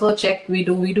kind of a check we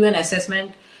do. We do an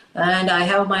assessment, and I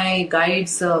have my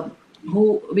guides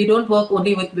who, we don't work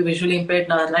only with the visually impaired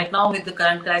right now with the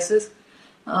current crisis.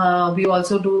 We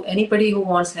also do anybody who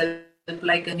wants help,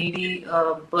 like a needy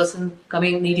person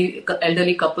needy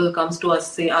elderly couple comes to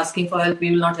us, say asking for help,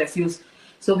 we will not refuse.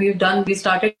 So we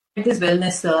started this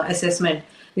wellness assessment,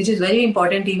 which is very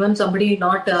important. Even somebody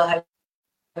not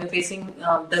facing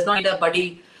does not need a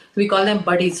buddy. We call them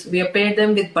buddies. We have paired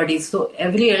them with buddies. So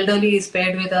every elderly is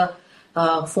paired with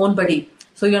a phone buddy.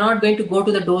 So you're not going to go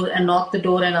to the door and knock the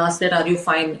door and ask that, are you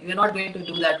fine? We're not going to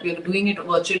do that. We're doing it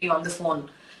virtually on the phone.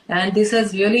 And this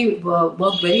has really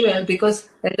worked very well, because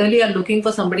elderly are looking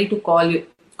for somebody to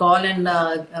call and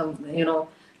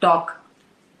talk.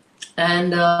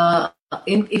 And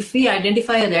if we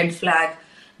identify a red flag,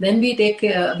 then we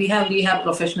have rehab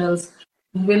professionals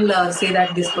who will say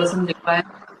that this person requires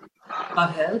our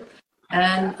help.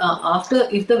 And after,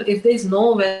 if there is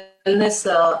no wellness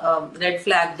red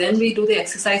flag, then we do the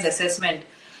exercise assessment.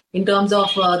 In terms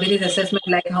of there is assessment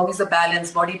like how is the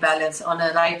balance, body balance on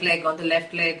a right leg, on the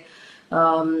left leg,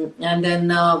 and then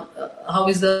how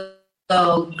is the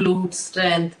glute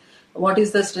strength, what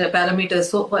is the parameters.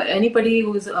 So for anybody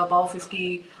who is above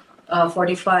 50,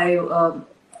 45,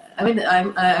 I mean,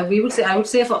 I would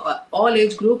say for all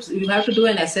age groups, you have to do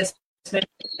an assessment and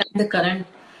the current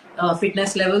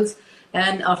fitness levels.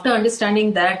 And after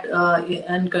understanding that,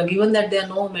 and given that there are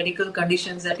no medical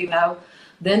conditions that you have,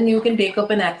 then you can take up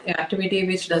an activity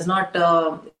which does not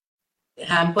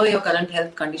hamper your current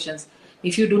health conditions.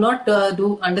 If you do not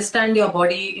do understand your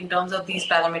body in terms of these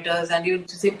parameters, and you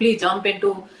simply jump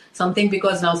into something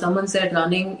because now someone said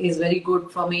running is very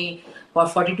good for me, or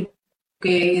 42K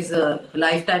is a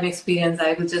lifetime experience,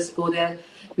 I will just go there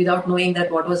without knowing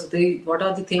that what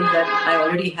are the things that I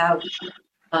already have,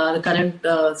 the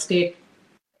current state,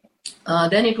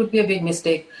 then it would be a big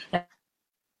mistake.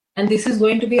 And this is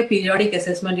going to be a periodic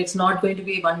assessment. It's not going to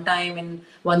be one time in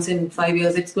once in 5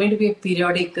 years. It's going to be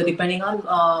periodic depending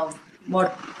on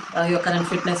what your current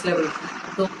fitness level.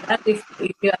 So that if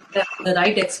you are the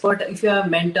right expert, if you are a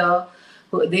mentor,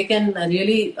 they can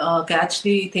really catch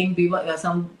the thing,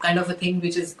 some kind of a thing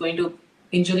which is going to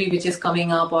injury which is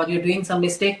coming up, or you're doing some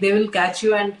mistake. They will catch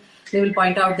you and they will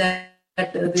point out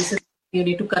that this is you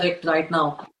need to correct right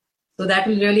now. So that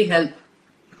will really help.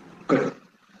 Good.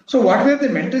 So, what were the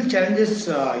mental challenges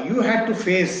you had to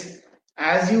face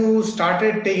as you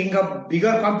started taking up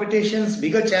bigger competitions,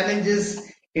 bigger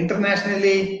challenges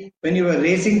internationally, when you were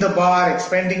raising the bar,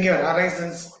 expanding your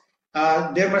horizons?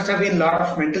 There must have been a lot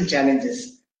of mental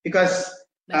challenges because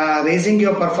raising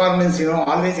your performance,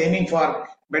 always aiming for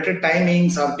better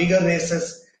timings or bigger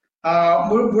races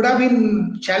would have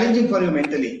been challenging for you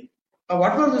mentally.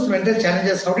 What were those mental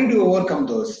challenges? How did you overcome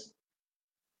those?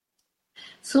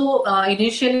 So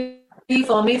initially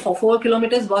for me, for 4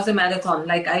 kilometers was a marathon.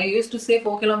 Like I used to say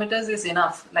 4 kilometers is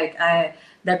enough.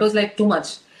 That was like too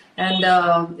much. And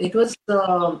it was,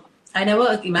 I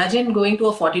never imagined going to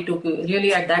a 42.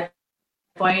 Really at that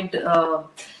point, it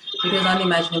was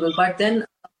unimaginable. But then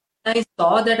I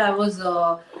saw that I was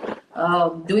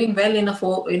doing well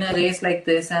in a race like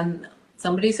this. And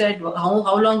somebody said,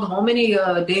 how many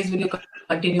days will you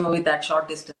continue with that short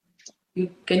distance?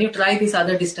 Can you try this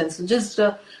other distance?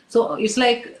 So it's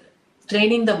like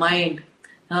training the mind.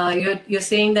 You're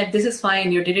saying that this is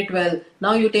fine, you did it well.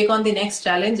 Now you take on the next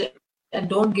challenge and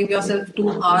don't give yourself too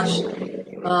harsh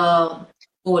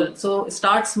goal. So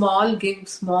start small, give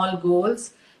small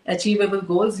goals, achievable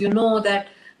goals. You know that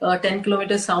 10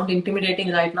 kilometers sound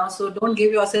intimidating right now, so don't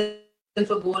give yourself a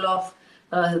goal of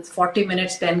 40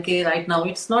 minutes 10K right now.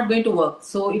 It's not going to work.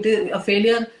 So it is a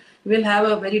failure will have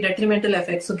a very detrimental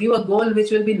effect. So give a goal which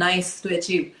will be nice to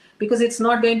achieve, because it's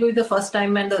not going to be the first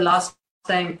time and the last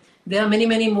time. There are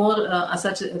many more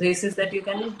such races that you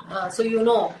can, so you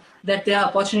know that their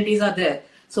opportunities are there.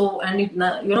 So, and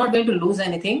you're not going to lose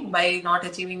anything by not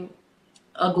achieving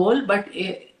a goal, but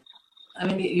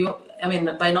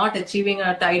by not achieving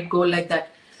a tight goal like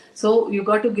that. So you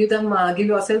got to give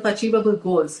yourself achievable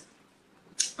goals.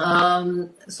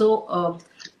 So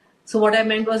what I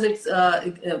meant was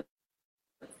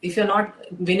if you're not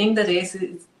winning the race,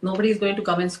 nobody is going to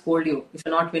come and scold you if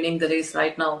you're not winning the race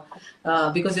right now,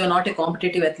 because you're not a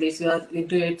competitive athlete. You are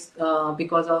into it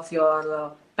because of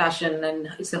your passion, and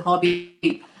it's a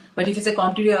hobby. But if it's a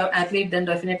competitive athlete, then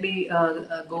definitely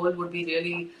a goal would be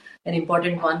really an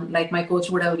important one. Like my coach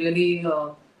would have really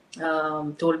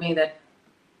told me that,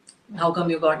 how come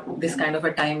you got this kind of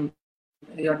a time?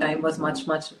 Your time was much.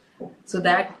 So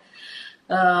that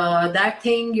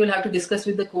thing you'll have to discuss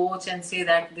with the coach and say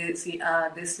that this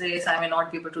race I may not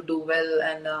be able to do well,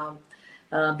 and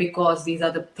because these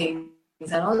are the things.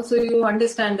 And also you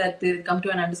understand that they come to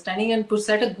an understanding and to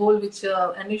set a goal which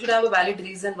and you should have a valid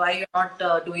reason why you're not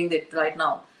doing it right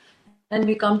now, and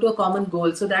we come to a common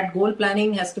goal. So that goal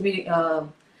planning has to be there,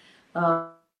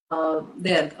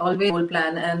 always goal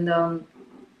plan. And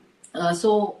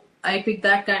so I did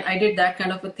that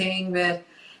kind of a thing where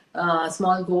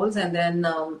small goals and then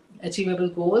achievable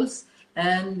goals.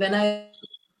 And when I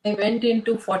went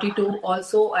into 42,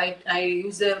 also I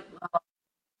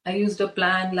used a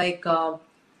plan, like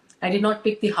I did not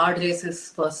pick the hard races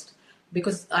first,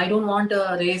 because I don't want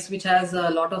a race which has a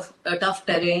lot of tough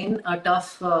terrain, a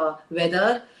tough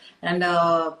weather, and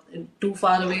too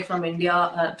far away from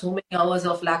India, too many hours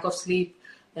of lack of sleep,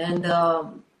 and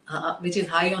which is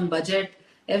high on budget,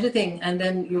 everything. And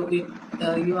then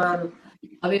you are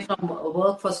away from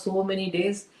work for so many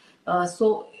days.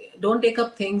 So don't take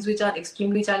up things which are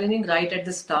extremely challenging right at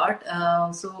the start.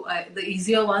 The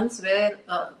easier ones where,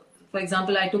 for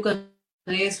example, I took a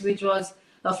race which was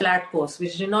a flat course,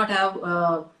 which did not have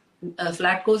a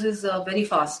flat course is very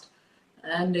fast,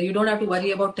 and you don't have to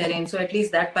worry about terrain. So at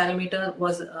least that parameter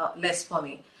was less for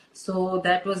me. So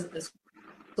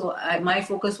So my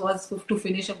focus was to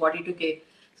finish a 42K.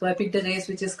 So I picked a race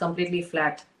which is completely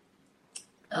flat.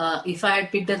 If I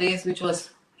had picked a race which was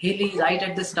hilly right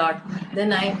at the start,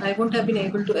 then I wouldn't have been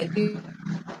able to achieve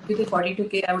the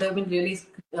 42K. I would have been really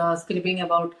scribbling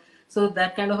about. So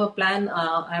that kind of a plan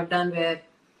I've done where,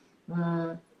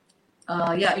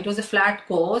 yeah, it was a flat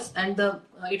course and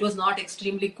it was not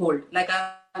extremely cold. Like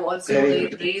I've also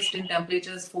raced in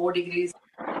temperatures 4 degrees,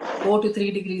 4 to 3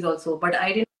 degrees also. But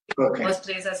I didn't first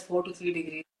race as 4 to 3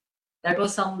 degrees. That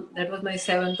was my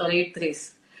 7th or 8th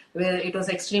race where it was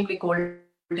extremely cold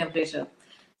temperature.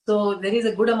 So there is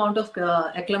a good amount of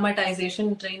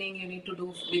acclimatization training you need to do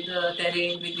with the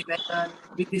terrain, with the weather,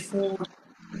 with the food.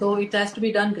 So it has to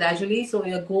be done gradually. So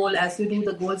your goal, as you do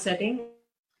the goal setting,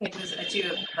 it is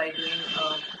achievable by doing.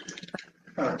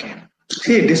 Okay.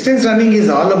 See, distance running is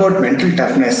all about mental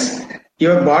toughness.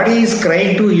 Your body is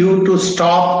crying to you to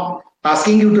stop,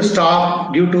 asking you to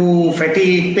stop due to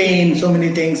fatigue, pain, so many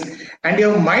things, and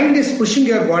your mind is pushing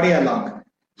your body along.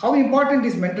 How important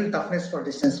is mental toughness for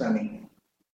distance running?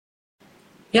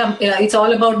 Yeah, it's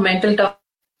all about mental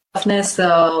toughness.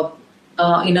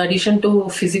 In addition to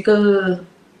physical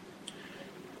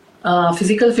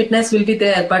fitness will be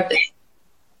there, but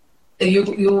you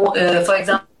for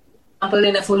example,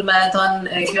 in a full marathon,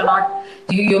 if you're not,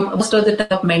 you most of the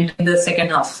time meant in the second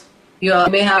half. You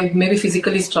may be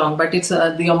physically strong, but it's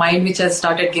your mind which has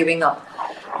started giving up,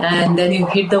 and then you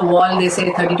hit the wall. They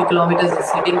say 32 kilometers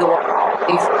is hitting the wall,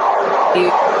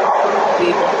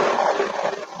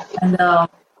 and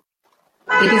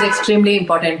it is extremely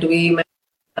important to be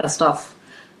stuff.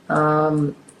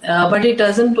 But it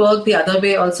doesn't work the other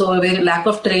way also, a very lack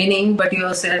of training, but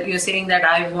you're saying that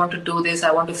I want to do this,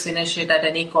 I want to finish it at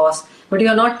any cost, but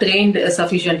you're not trained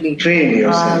sufficiently. Train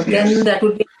yourself, then that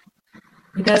would be,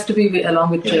 it has to be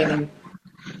along with training.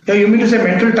 Yeah, you mean to say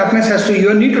mental toughness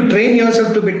you need to train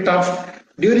yourself to be tough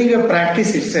during your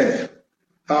practice itself.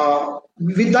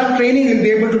 With that training, you'll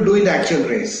be able to do in the actual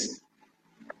race.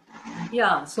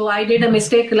 Yeah, so I did a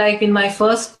mistake like in my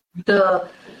first for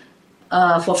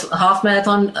half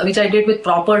marathon, which I did with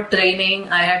proper training.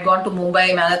 I had gone to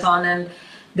Mumbai marathon, and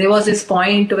there was this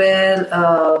point where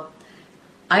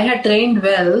I had trained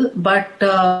well, but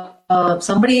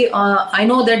somebody, I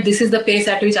know that this is the pace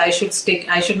at which I should stick.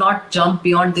 I should not jump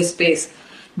beyond this pace.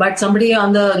 But somebody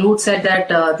on the route said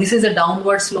that this is a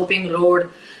downward sloping road.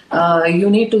 You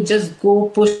need to just go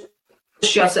push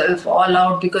yourself all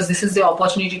out because this is the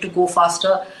opportunity to go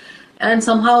faster. And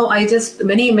somehow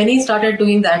many started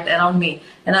doing that around me,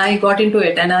 and I got into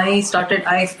it, and I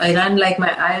ran like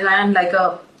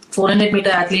a 400-meter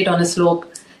athlete on a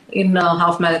slope in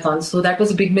half marathon. So that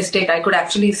was a big mistake. I could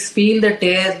actually feel the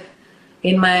tear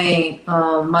in my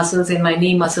muscles, in my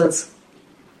knee muscles.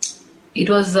 It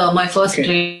was my first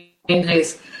trained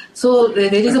race. So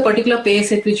there is a particular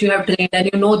pace at which you have trained, and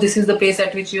you know this is the pace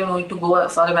at which you are going to go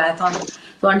for a marathon.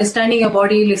 So understanding your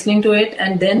body, listening to it,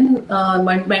 and then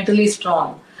mentally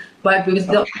strong. But with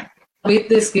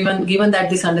this, given that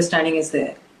this understanding is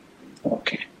there.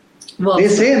 Okay. They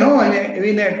say no,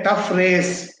 in a tough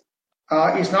race,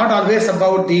 it's not always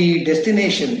about the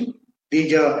destination.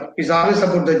 It's always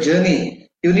about the journey.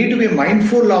 You need to be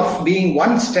mindful of being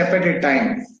one step at a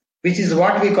time, which is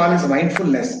what we call as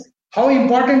mindfulness. How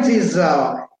important is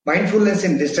mindfulness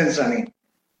in distance running?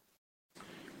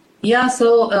 Yeah,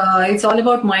 so it's all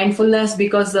about mindfulness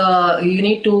because you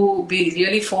need to be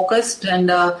really focused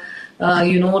and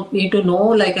need to know,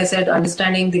 like I said,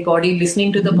 understanding the body,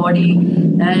 listening to the body,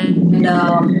 and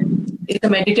it's a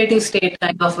meditative state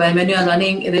kind of when you are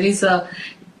running. There is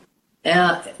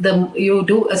you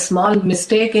do a small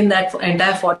mistake in that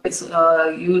entire 40.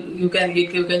 You can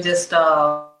just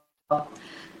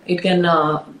it can.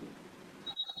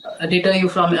 Deter you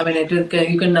from,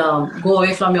 you can go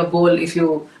away from your goal if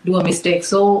you do a mistake.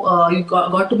 So you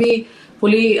got to be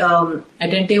fully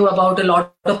attentive about a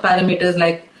lot of parameters,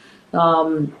 like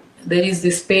there is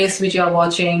this space which you are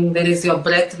watching, there is your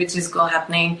breath which is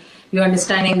happening, you're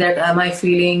understanding that am I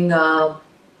feeling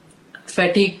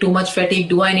fatigue, too much fatigue,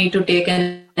 do I need to take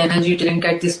an energy drink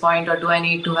at this point, or do I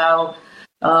need to have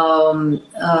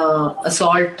a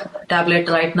salt tablet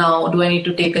right now, do I need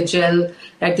to take a gel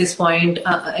at this point?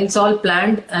 It's all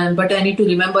planned, but I need to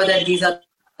remember that these are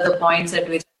the points at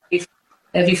which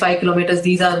every 5 kilometers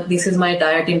this is my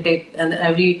diet intake, and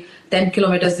every 10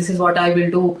 kilometers this is what I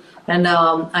will do. And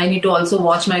I need to also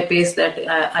watch my pace, that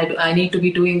I need to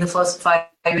be doing the first 5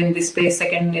 in this pace,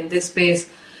 second in this pace,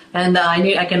 and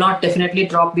I cannot definitely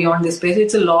drop beyond this pace.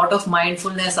 It's a lot of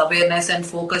mindfulness, awareness and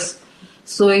focus.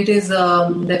 So it is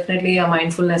definitely a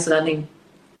mindfulness running.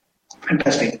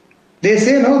 Fantastic. They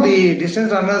say no, the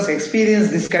distance runners experience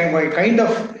this kind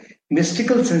of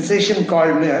mystical sensation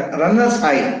called runner's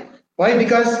high. Why?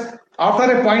 Because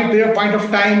after a period point of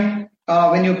time,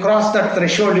 when you cross that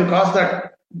threshold, you cross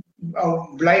that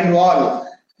blind wall,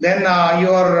 then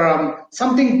your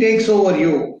something takes over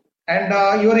you, and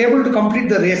you are able to complete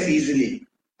the race easily,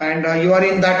 and you are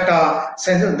in that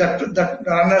sense of that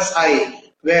runner's high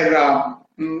where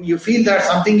you feel that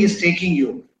something is taking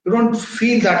you. You don't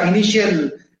feel that initial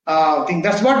thing.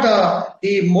 That's what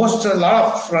the most a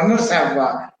lot of runners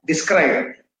have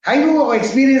described. Have you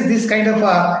experienced this kind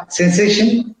of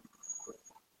sensation?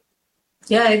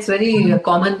 Yeah, it's very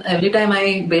common. Every time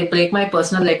I break my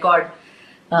personal record,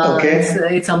 Okay.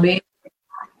 it's amazing.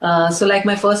 So like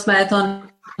my first marathon,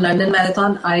 London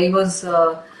Marathon, I was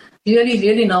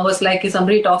really nervous. Like if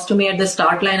somebody talks to me at the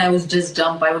start line, I would just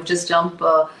jump. I would just jump.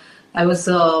 I was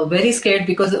very scared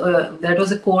because that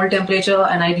was a cold temperature,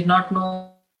 and I did not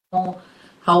know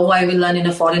how I will run in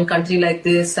a foreign country like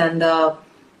this, and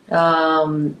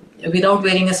without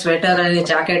wearing a sweater and a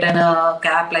jacket and a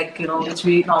cap, like which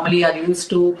we normally are used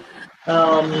to.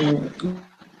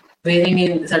 Wearing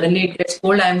in, suddenly it gets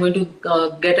cold, I'm going to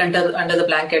get under the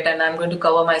blanket and I'm going to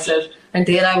cover myself, and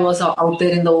there I was out there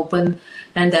in the open,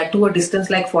 and that to a distance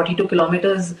like 42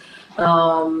 kilometers.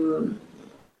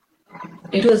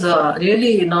 It was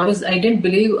really nervous. I didn't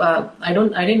believe. I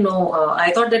didn't know.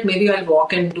 I thought that maybe I'll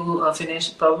walk and do a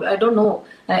finish. Probably I don't know.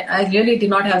 I really did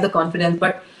not have the confidence,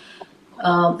 but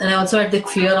and I also had the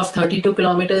fear of 32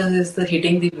 kilometers is the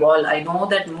hitting the wall. I know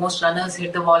that most runners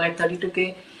hit the wall at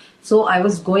 32K. So I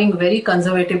was going very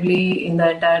conservatively in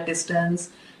the entire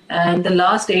distance. And the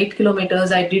last 8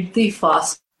 kilometers, I did the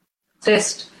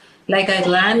fastest. Like I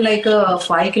ran like a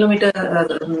 5 kilometer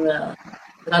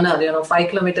runner, 5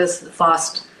 kilometers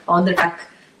fast on the track.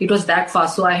 It was that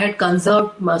fast. So I had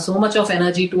conserved so much of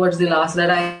energy towards the last that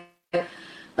I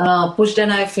pushed,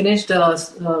 and I finished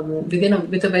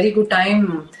with a very good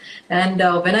time. And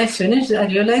when I finished, I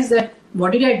realized that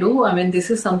what did I do? I mean,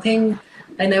 this is something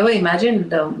I never imagined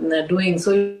doing.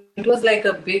 So it was like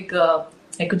a big.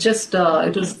 I could just.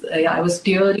 It was. I was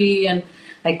teary, and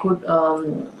I could.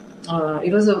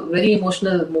 It was a very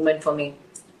emotional moment for me.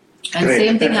 And Great.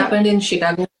 Same thing happened in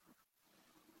Chicago.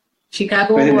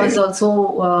 Chicago Very was nice.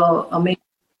 also amazing.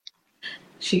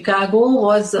 Chicago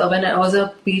was when I was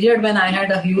a period when I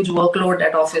had a huge workload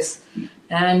at office,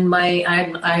 and I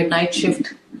had night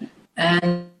shift,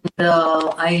 and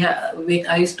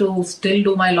I used to still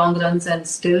do my long runs and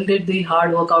still did the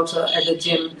hard workouts at the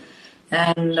gym,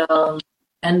 and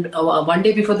one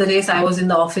day before the race I was in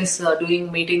the office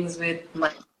doing meetings with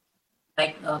my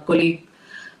colleague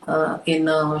in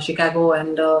Chicago,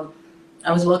 and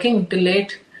I was working till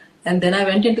late, and then I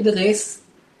went into the race.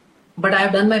 But I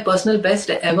have done my personal best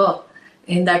ever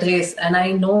in that race, and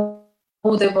I know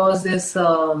there was this.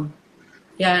 There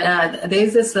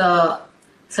is this.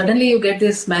 Suddenly, you get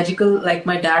this magical. Like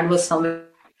my dad was somewhere,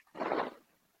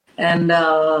 and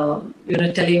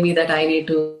telling me that I need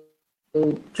to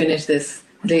finish this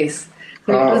race.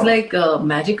 So it was like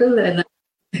magical, and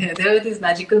there were these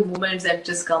magical moments that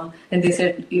just come, and they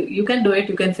said, "You can do it.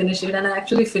 You can finish it," and I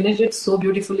actually finished it so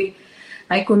beautifully.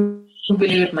 I couldn't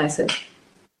believe it myself.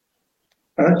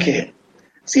 Okay.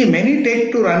 See, many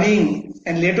take to running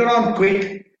and later on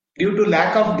quit due to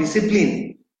lack of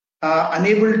discipline,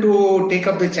 unable to take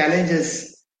up the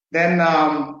challenges, then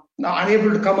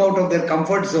unable to come out of their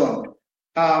comfort zone.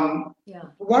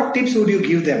 What tips would you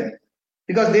give them?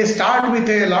 Because they start with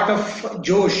a lot of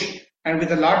josh and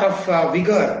with a lot of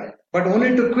vigor, but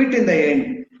only to quit in the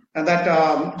end, and that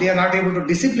they are not able to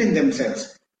discipline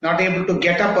themselves, not able to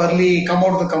get up early, come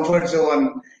out of the comfort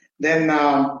zone, then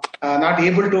not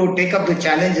able to take up the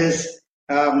challenges,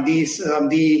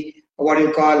 the what do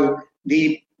you call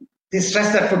the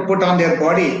stress that would put on their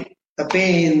body, the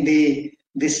pain,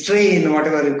 the strain,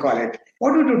 whatever you call it.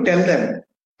 What would you tell them?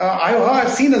 I've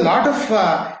seen a lot of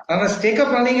runners take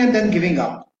up running and then giving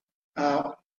up.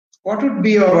 What would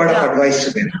be your word of advice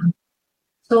to them?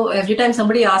 So every time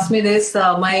somebody asks me this,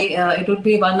 it would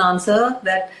be one answer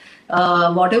that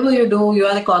whatever you do, you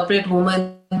are a corporate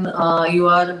woman, you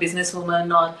are a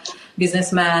businesswoman or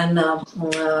businessman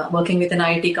working with an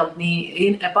IT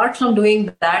company. Apart from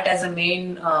doing that as a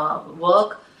main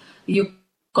work, you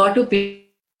got to pick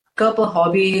up a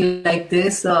hobby like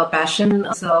this, passion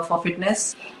for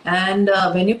fitness. And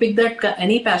when you pick that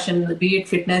any passion, be it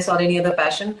fitness or any other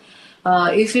passion,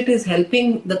 if it is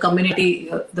helping the community,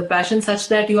 the passion such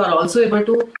that you are also able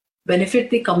to benefit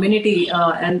the community,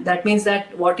 and that means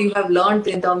that what you have learned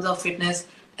in terms of fitness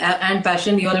and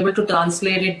passion, you are able to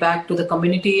translate it back to the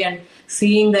community and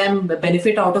seeing them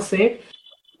benefit out of it.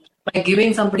 by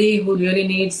giving somebody who really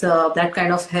needs that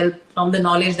kind of help from the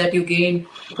knowledge that you gain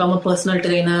from a personal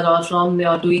trainer or from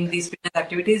doing these fitness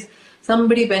activities,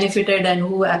 somebody benefited and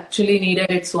who actually needed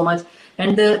it so much.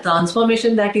 And the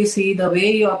transformation that you see, the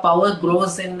way your power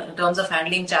grows in terms of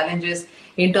handling challenges,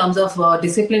 in terms of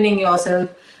disciplining yourself,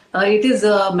 it is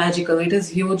magical. It is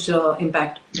huge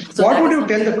impact. So what would you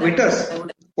tell the quitters?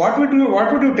 What would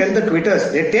you tell the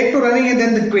quitters? They take to running and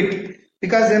then they quit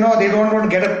because they don't want to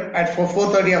get up at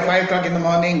 4:30 or 5 o'clock in the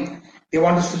morning. They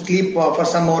want to sleep for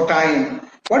some more time.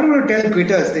 What would you tell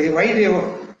quitters?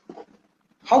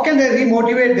 How can they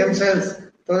remotivate themselves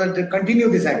so that they continue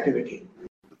this activity?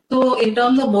 So in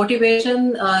terms of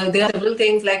motivation, there are several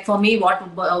things. Like for me,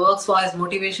 what works for as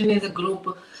motivation is a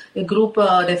group. A group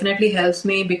definitely helps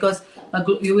me because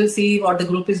you will see what the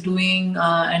group is doing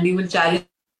and you will challenge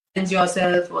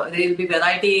yourself. There will be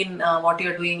variety in what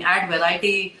you're doing. Add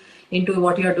variety into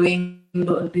what you're doing.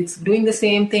 It's doing the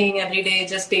same thing every day,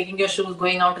 just taking your shoes,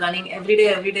 going out running every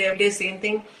day, same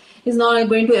thing is not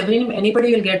going to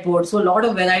anybody will get bored. So a lot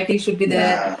of variety should be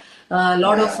there. A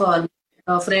lot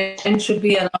of friends should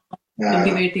be around to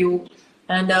motivate you.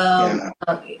 And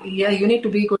you need to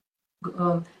be good.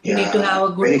 You need to have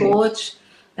a good coach.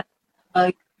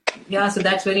 So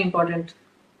that's very important.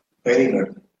 Very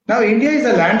good. Now, India is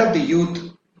the land of the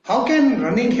youth. How can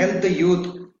running help the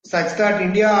youth such that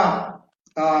India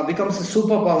becomes a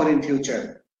superpower in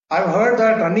future? I've heard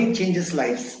that running changes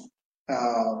lives.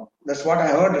 That's what I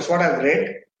heard. That's what I've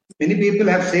read. Many people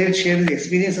have shared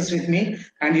experiences with me,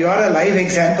 and you are a live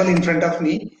example in front of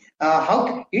me.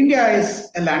 How India is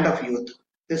a land of youth.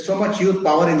 There's so much youth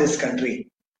power in this country.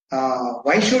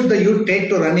 Why should the youth take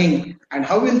to running, and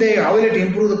how will it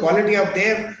improve the quality of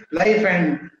their life,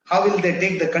 and how will they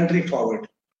take the country forward?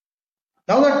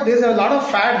 Now that there's a lot of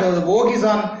fad, the vogue is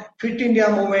on Fit India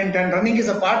movement, and running is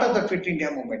a part of the Fit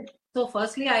India movement. So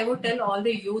firstly, I would tell all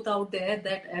the youth out there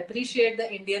that appreciate the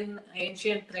Indian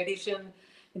ancient tradition,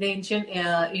 the ancient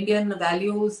Indian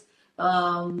values,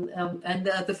 and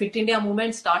the Fit India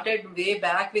movement started way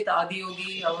back with Adi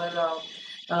Yogi,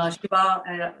 our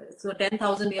Shiva, so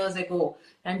 10,000 years ago.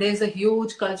 And there's a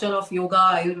huge culture of yoga,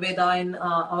 Ayurveda in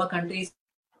our country.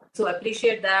 So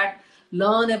appreciate that.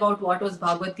 Learn about what was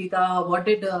Bhagavad Gita, what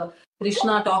did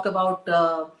Krishna talk about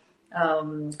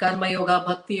Karma Yoga,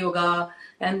 Bhakti Yoga,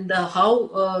 and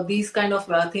how these kind of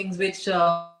things which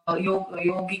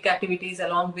yogic activities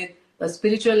along with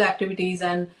spiritual activities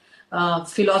and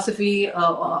philosophy,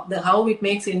 how it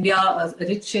makes India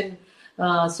rich in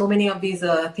so many of these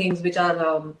things which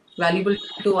are valuable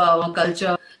to our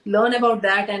culture. Learn about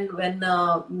that and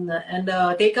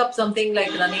take up something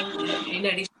like running in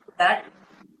addition to that.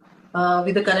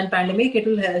 With the current pandemic, it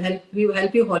will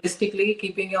help you holistically,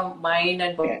 keeping your mind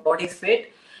and body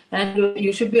fit. And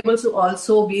you should be able to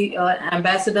also be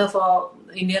ambassador for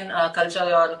Indian culture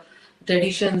or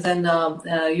traditions, and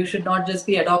you should not just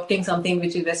be adopting something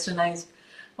which is westernized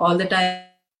all the time.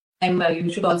 You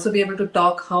should also be able to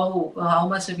talk how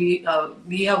much we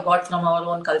have got from our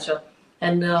own culture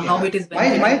and how it is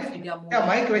benefiting India more.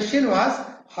 My question was,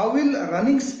 how will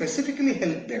running specifically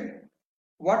help them?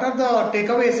 What are the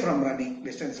takeaways from running,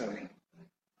 distance running?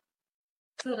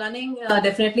 So running,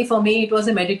 definitely for me, it was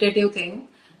a meditative thing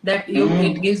that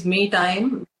it gives me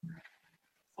time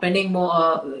spending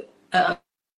more.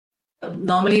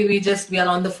 Normally, we are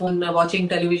on the phone watching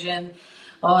television,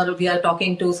 or we are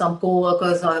talking to some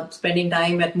co-workers or spending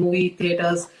time at movie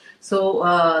theaters. So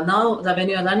now when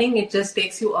you are running, it just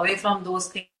takes you away from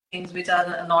those things which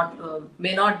are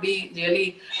may not be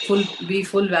really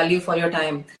full value for your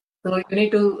time. So you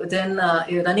need to then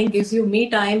running gives you me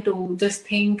time to just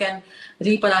think and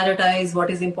reprioritize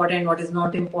what is important, what is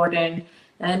not important,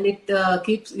 and it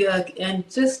keeps and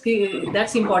just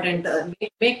that's important.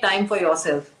 Make time for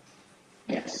yourself.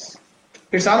 Yes,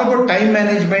 it's all about time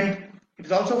management.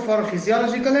 It's also for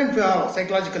physiological and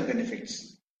psychological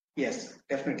benefits. Yes,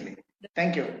 definitely.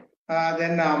 Thank you.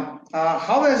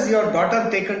 How has your daughter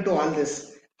taken to all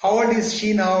this? How old is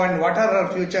she now, and what are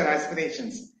her future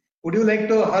aspirations? Would you like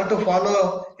her to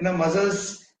follow in a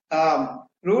mother's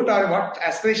route, or what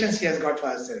aspirations she has got for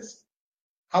herself?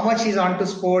 How much she's onto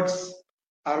sports,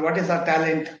 or what is her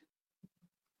talent?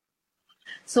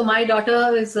 So my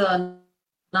daughter is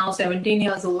now 17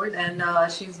 years old, and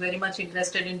she's very much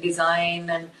interested in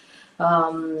design and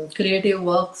creative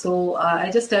work. So I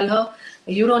just tell her,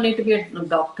 you don't need to be a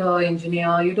doctor,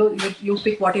 engineer. You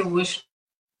pick what you wish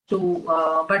to,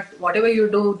 but whatever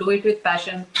you do it with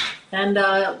passion. And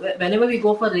whenever we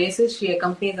go for races, she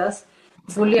accompanies us,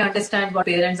 fully understand what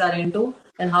parents are into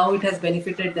and how it has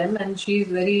benefited them. And she's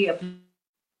very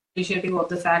appreciative of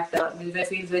the fact that she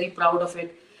feels very proud of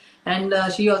it. And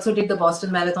she also did the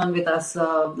Boston Marathon with us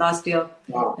last year.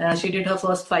 Wow. She did her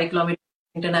first 5 kilometer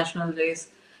international race,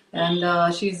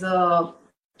 and she's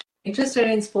interested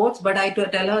in sports. But I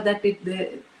tell her that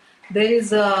there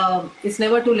is it's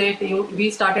never too late. I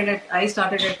started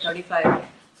at 35,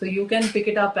 so you can pick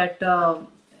it up at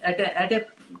a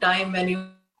time when you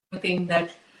think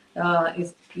that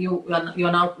is you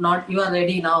are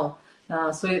ready now.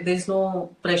 So there's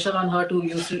no pressure on her to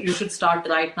you should start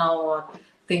right now or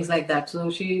things like that. So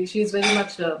she's very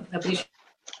much appreciative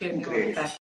of Great.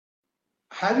 that.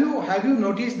 Have you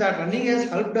noticed that running has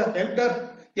helped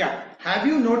her? Yeah. Have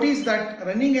you noticed that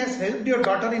running has helped your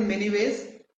daughter in many ways?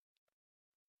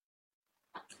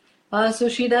 So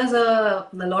she does a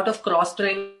lot of cross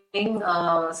training,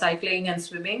 cycling and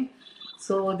swimming.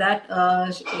 So that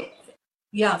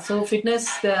yeah, so fitness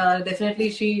definitely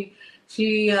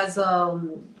she has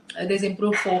there's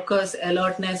improved focus,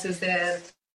 alertness is there.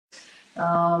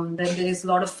 Then there is a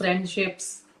lot of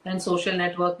friendships and social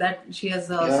network that she has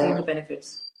seen the Yeah.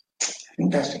 benefits.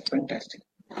 Fantastic, fantastic.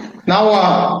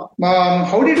 Now,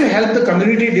 how did you help the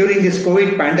community during this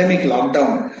COVID pandemic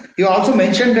lockdown? You also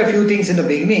mentioned a few things in the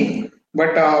beginning,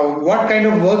 but what kind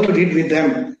of work you did with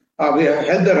them? We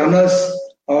helped the runners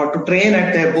to train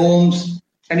at their homes,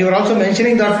 and you were also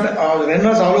mentioning that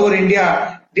runners all over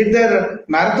India did their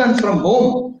marathons from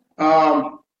home,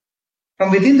 from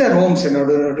within their homes,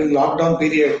 during lockdown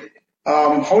period.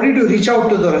 How did you reach out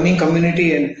to the running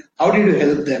community, and how did you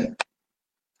help them?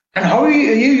 And how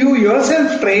you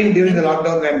yourself trained during the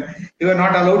lockdown when you were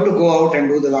not allowed to go out and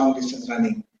do the long distance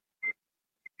running?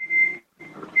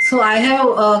 So I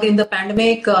have in the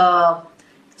pandemic.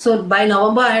 So by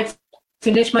November, I had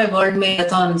finished my world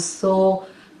marathons. So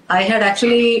I had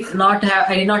actually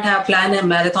I did not have planned a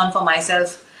marathon for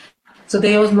myself. So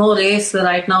there was no race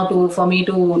right now for me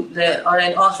to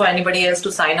or for anybody else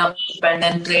to sign up and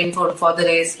then train for the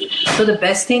race. So the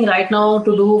best thing right now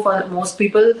to do for most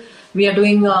people, we are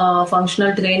doing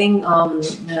functional training,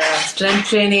 strength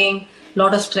training,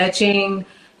 lot of stretching,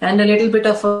 and a little bit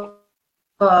of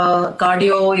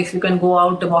cardio if you can go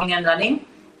out walking and running.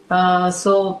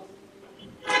 So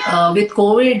with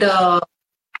COVID,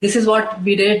 this is what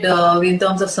we did in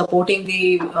terms of supporting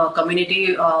the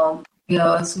community.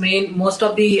 Most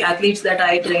of the athletes that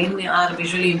I train are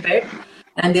visually impaired,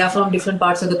 and they are from different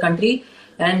parts of the country,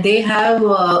 and they have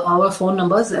our phone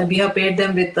numbers, and we have paid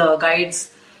them with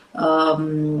guides.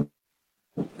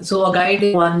 So a guide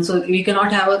is one. So we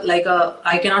cannot have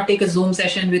I cannot take a Zoom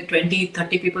session with 20,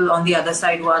 30 people on the other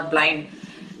side who are blind.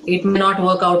 It may not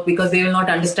work out because they will not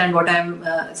understand what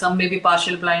some may be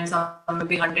partial blind, some may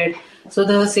be 100. So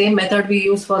the same method we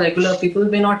use for regular people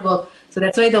may not work. So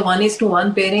that's why the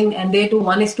 1:1 pairing, and they do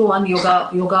 1:1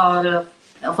 yoga or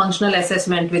a functional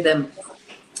assessment with them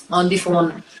on the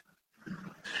phone.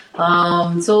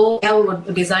 So we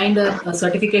have designed a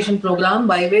certification program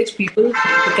by which people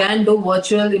can do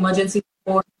virtual emergency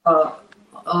support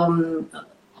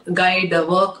guide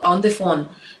work on the phone.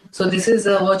 So this is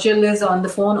virtual is on the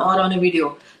phone or on a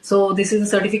video. So this is a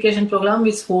certification program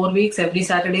which is 4 weeks. Every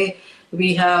Saturday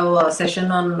we have a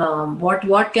session on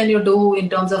what can you do in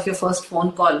terms of your first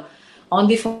phone call. On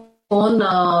the phone,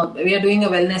 we are doing a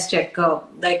wellness check.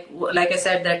 Like I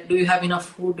said, that do you have enough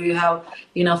food? Do you have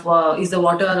enough? Is the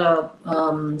water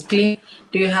clean?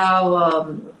 Do you have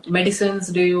medicines?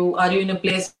 Are you in a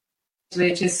place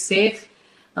which is safe?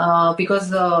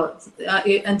 Because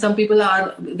and some people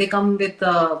they come with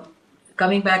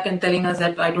coming back and telling us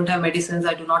that I don't have medicines,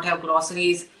 I do not have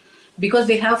groceries, because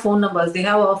they have phone numbers. They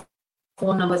have our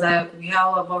phone numbers. We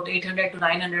have about 800 to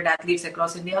 900 athletes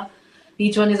across India.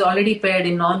 Each one is already paired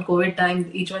in non-COVID time.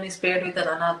 Each one is paired with a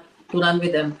runner to run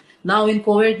with them. Now in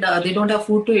COVID, they don't have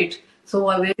food to eat. So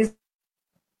where is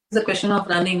the question of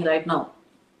running right now?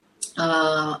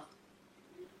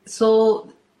 So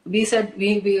we said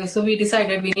we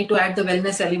decided we need to add the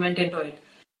wellness element into it.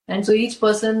 And so each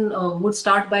person would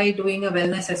start by doing a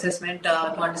wellness assessment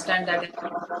to understand that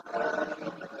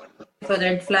if a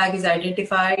red flag is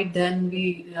identified, then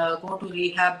we go to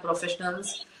rehab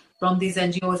professionals from these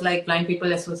NGOs like Blind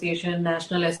People Association,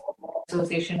 National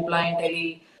Association, Blind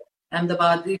Delhi,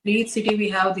 Ahmedabad. In each city, we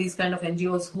have these kind of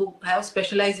NGOs who have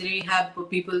specialized rehab for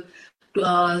people.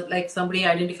 Like somebody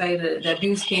identified the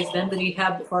abuse case, then the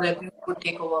rehab for abuse would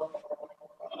take over.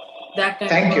 That kind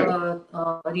Thank you.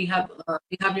 of rehab.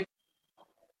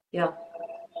 Yeah.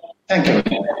 Thank you.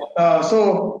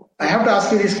 So I have to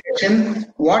ask you this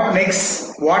question: what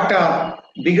next? What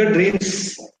bigger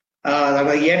dreams that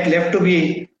are yet left to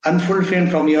be unfulfilled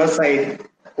from your side?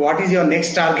 What is your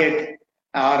next target,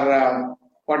 or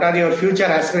what are your future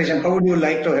aspirations? How would you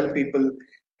like to help people?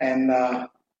 And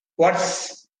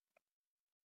what's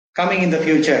coming in the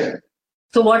future?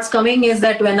 So what's coming is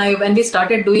that when we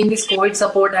started doing this COVID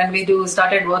support and we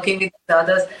started working with the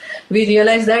others, we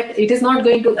realized that it is not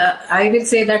going to. I will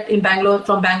say that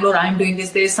from Bangalore, I'm doing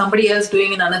this. There is somebody else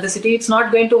doing in another city. It's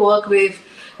not going to work with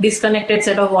disconnected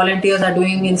set of volunteers are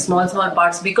doing in small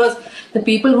parts, because the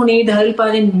people who need help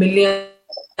are in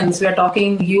millions. We are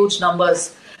talking huge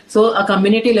numbers. So a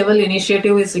community level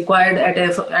initiative is required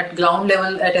at ground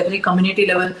level, at every community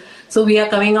level. So we are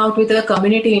coming out with a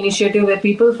community initiative where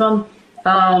people from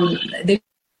the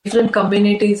different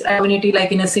community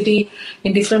like in a city,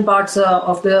 in different parts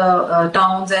of the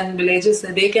towns and villages,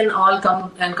 they can all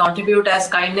come and contribute as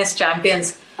kindness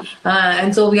champions.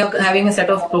 And so we are having a set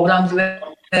of programs where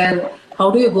how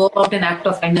do you go about an act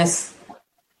of kindness?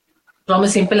 From a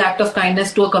simple act of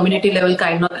kindness to a community level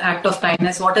act of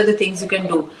kindness, what are the things you can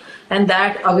do? And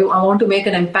that I want to make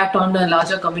an impact on a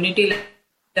larger community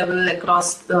level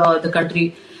across the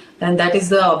country. And that is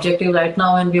the objective right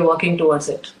now, and we're working towards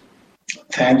it.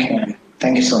 Thank you.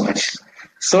 Thank you so much.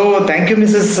 So thank you,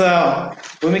 Mrs.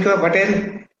 Bhumika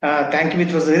Patel. Thank you.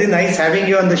 It was very nice having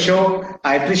you on the show.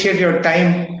 I appreciate your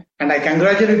time, and I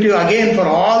congratulate you again for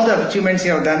all the achievements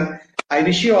you have done. I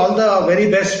wish you all the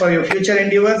very best for your future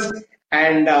endeavors,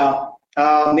 and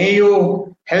may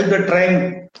you help the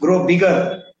tribe grow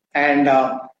bigger and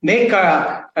make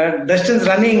distance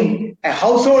running a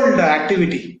household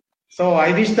activity. So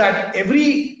I wish that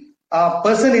every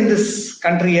person in this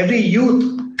country, every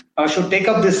youth should take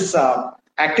up this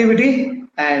activity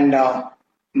and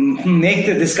make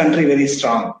this country very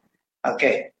strong.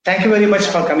 Okay. Thank you very much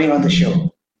for coming on the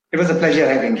show. It was a pleasure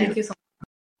having you. Thank you so much.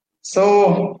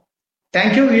 So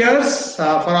thank you, viewers,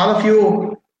 for all of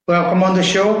you who have come on the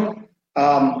show.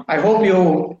 I hope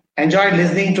you enjoyed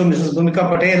listening to Mrs. Bhumika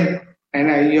Patel,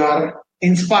 and you are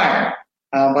inspired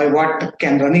by what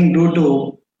can running do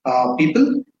to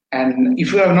people. And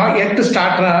if you have not yet to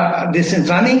start distance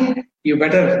running, you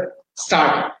better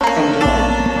start from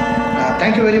tomorrow.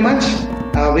 Thank you very much.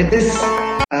 With this,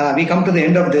 we come to the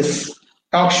end of this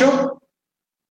talk show.